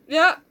enough.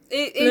 Yeah,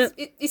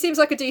 he seems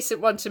like a decent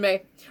one to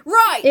me.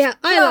 Right. Yeah,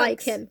 I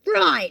like him.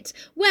 Right.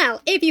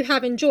 Well, if you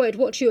have enjoyed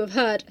what you have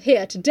heard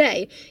here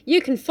today, you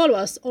can follow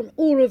us on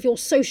all of your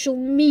social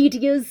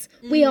medias.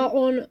 We are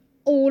on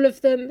all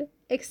of them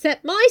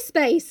except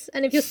MySpace.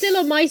 And if you're still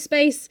on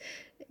MySpace,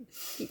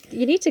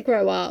 you need to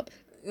grow up.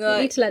 You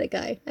need to let it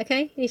go,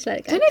 okay? You need to let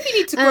it go. I don't know if you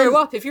need to grow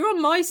up. If you're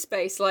on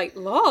MySpace,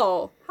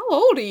 lol, how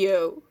old are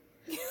you?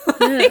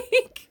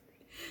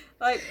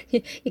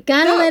 You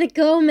gotta let it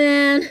go,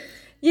 man.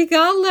 You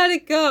gotta let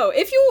it go.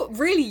 If you're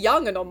really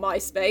young and on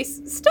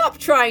MySpace, stop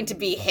trying to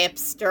be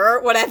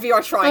hipster, whatever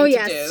you're trying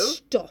to do.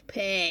 Stop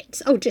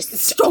it. Just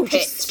stop.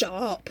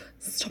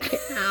 Stop it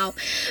now.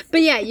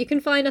 But yeah, you can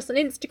find us on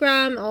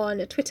Instagram,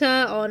 on Twitter,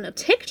 on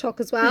TikTok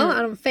as well,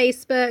 and on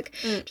Facebook.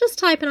 Just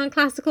type in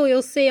Unclassical,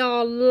 you'll see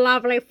our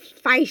lovely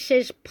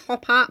faces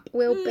pop up.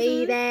 We'll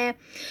be there.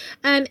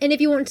 And if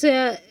you want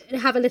to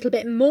have a little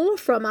bit more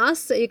from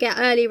us, so you get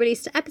early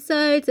released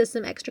episodes, there's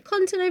some extra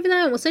content over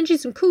there, and we'll send you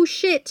some cool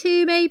shit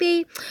too,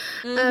 maybe.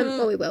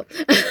 Or we will.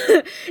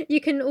 You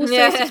can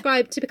also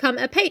subscribe to become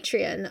a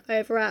Patreon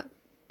over at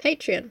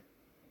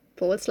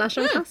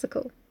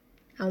Patreon.com/Unclassical.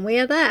 And we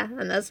are there,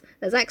 and there's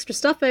extra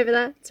stuff over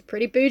there. It's a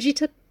pretty bougie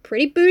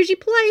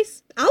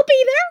place. I'll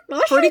be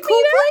there. Pretty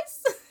cool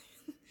place.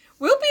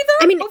 We'll be there.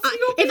 I mean,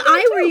 if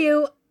I were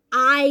you,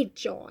 I'd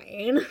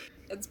join.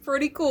 It's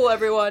pretty cool,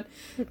 everyone.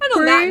 And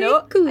on that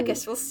note, I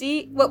guess we'll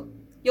see. Well,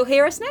 you'll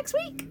hear us next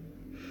week.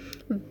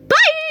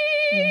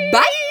 Bye.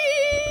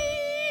 Bye.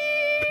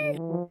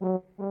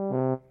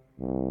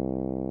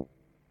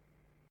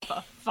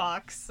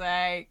 fuck's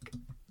sake.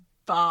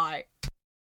 Bye.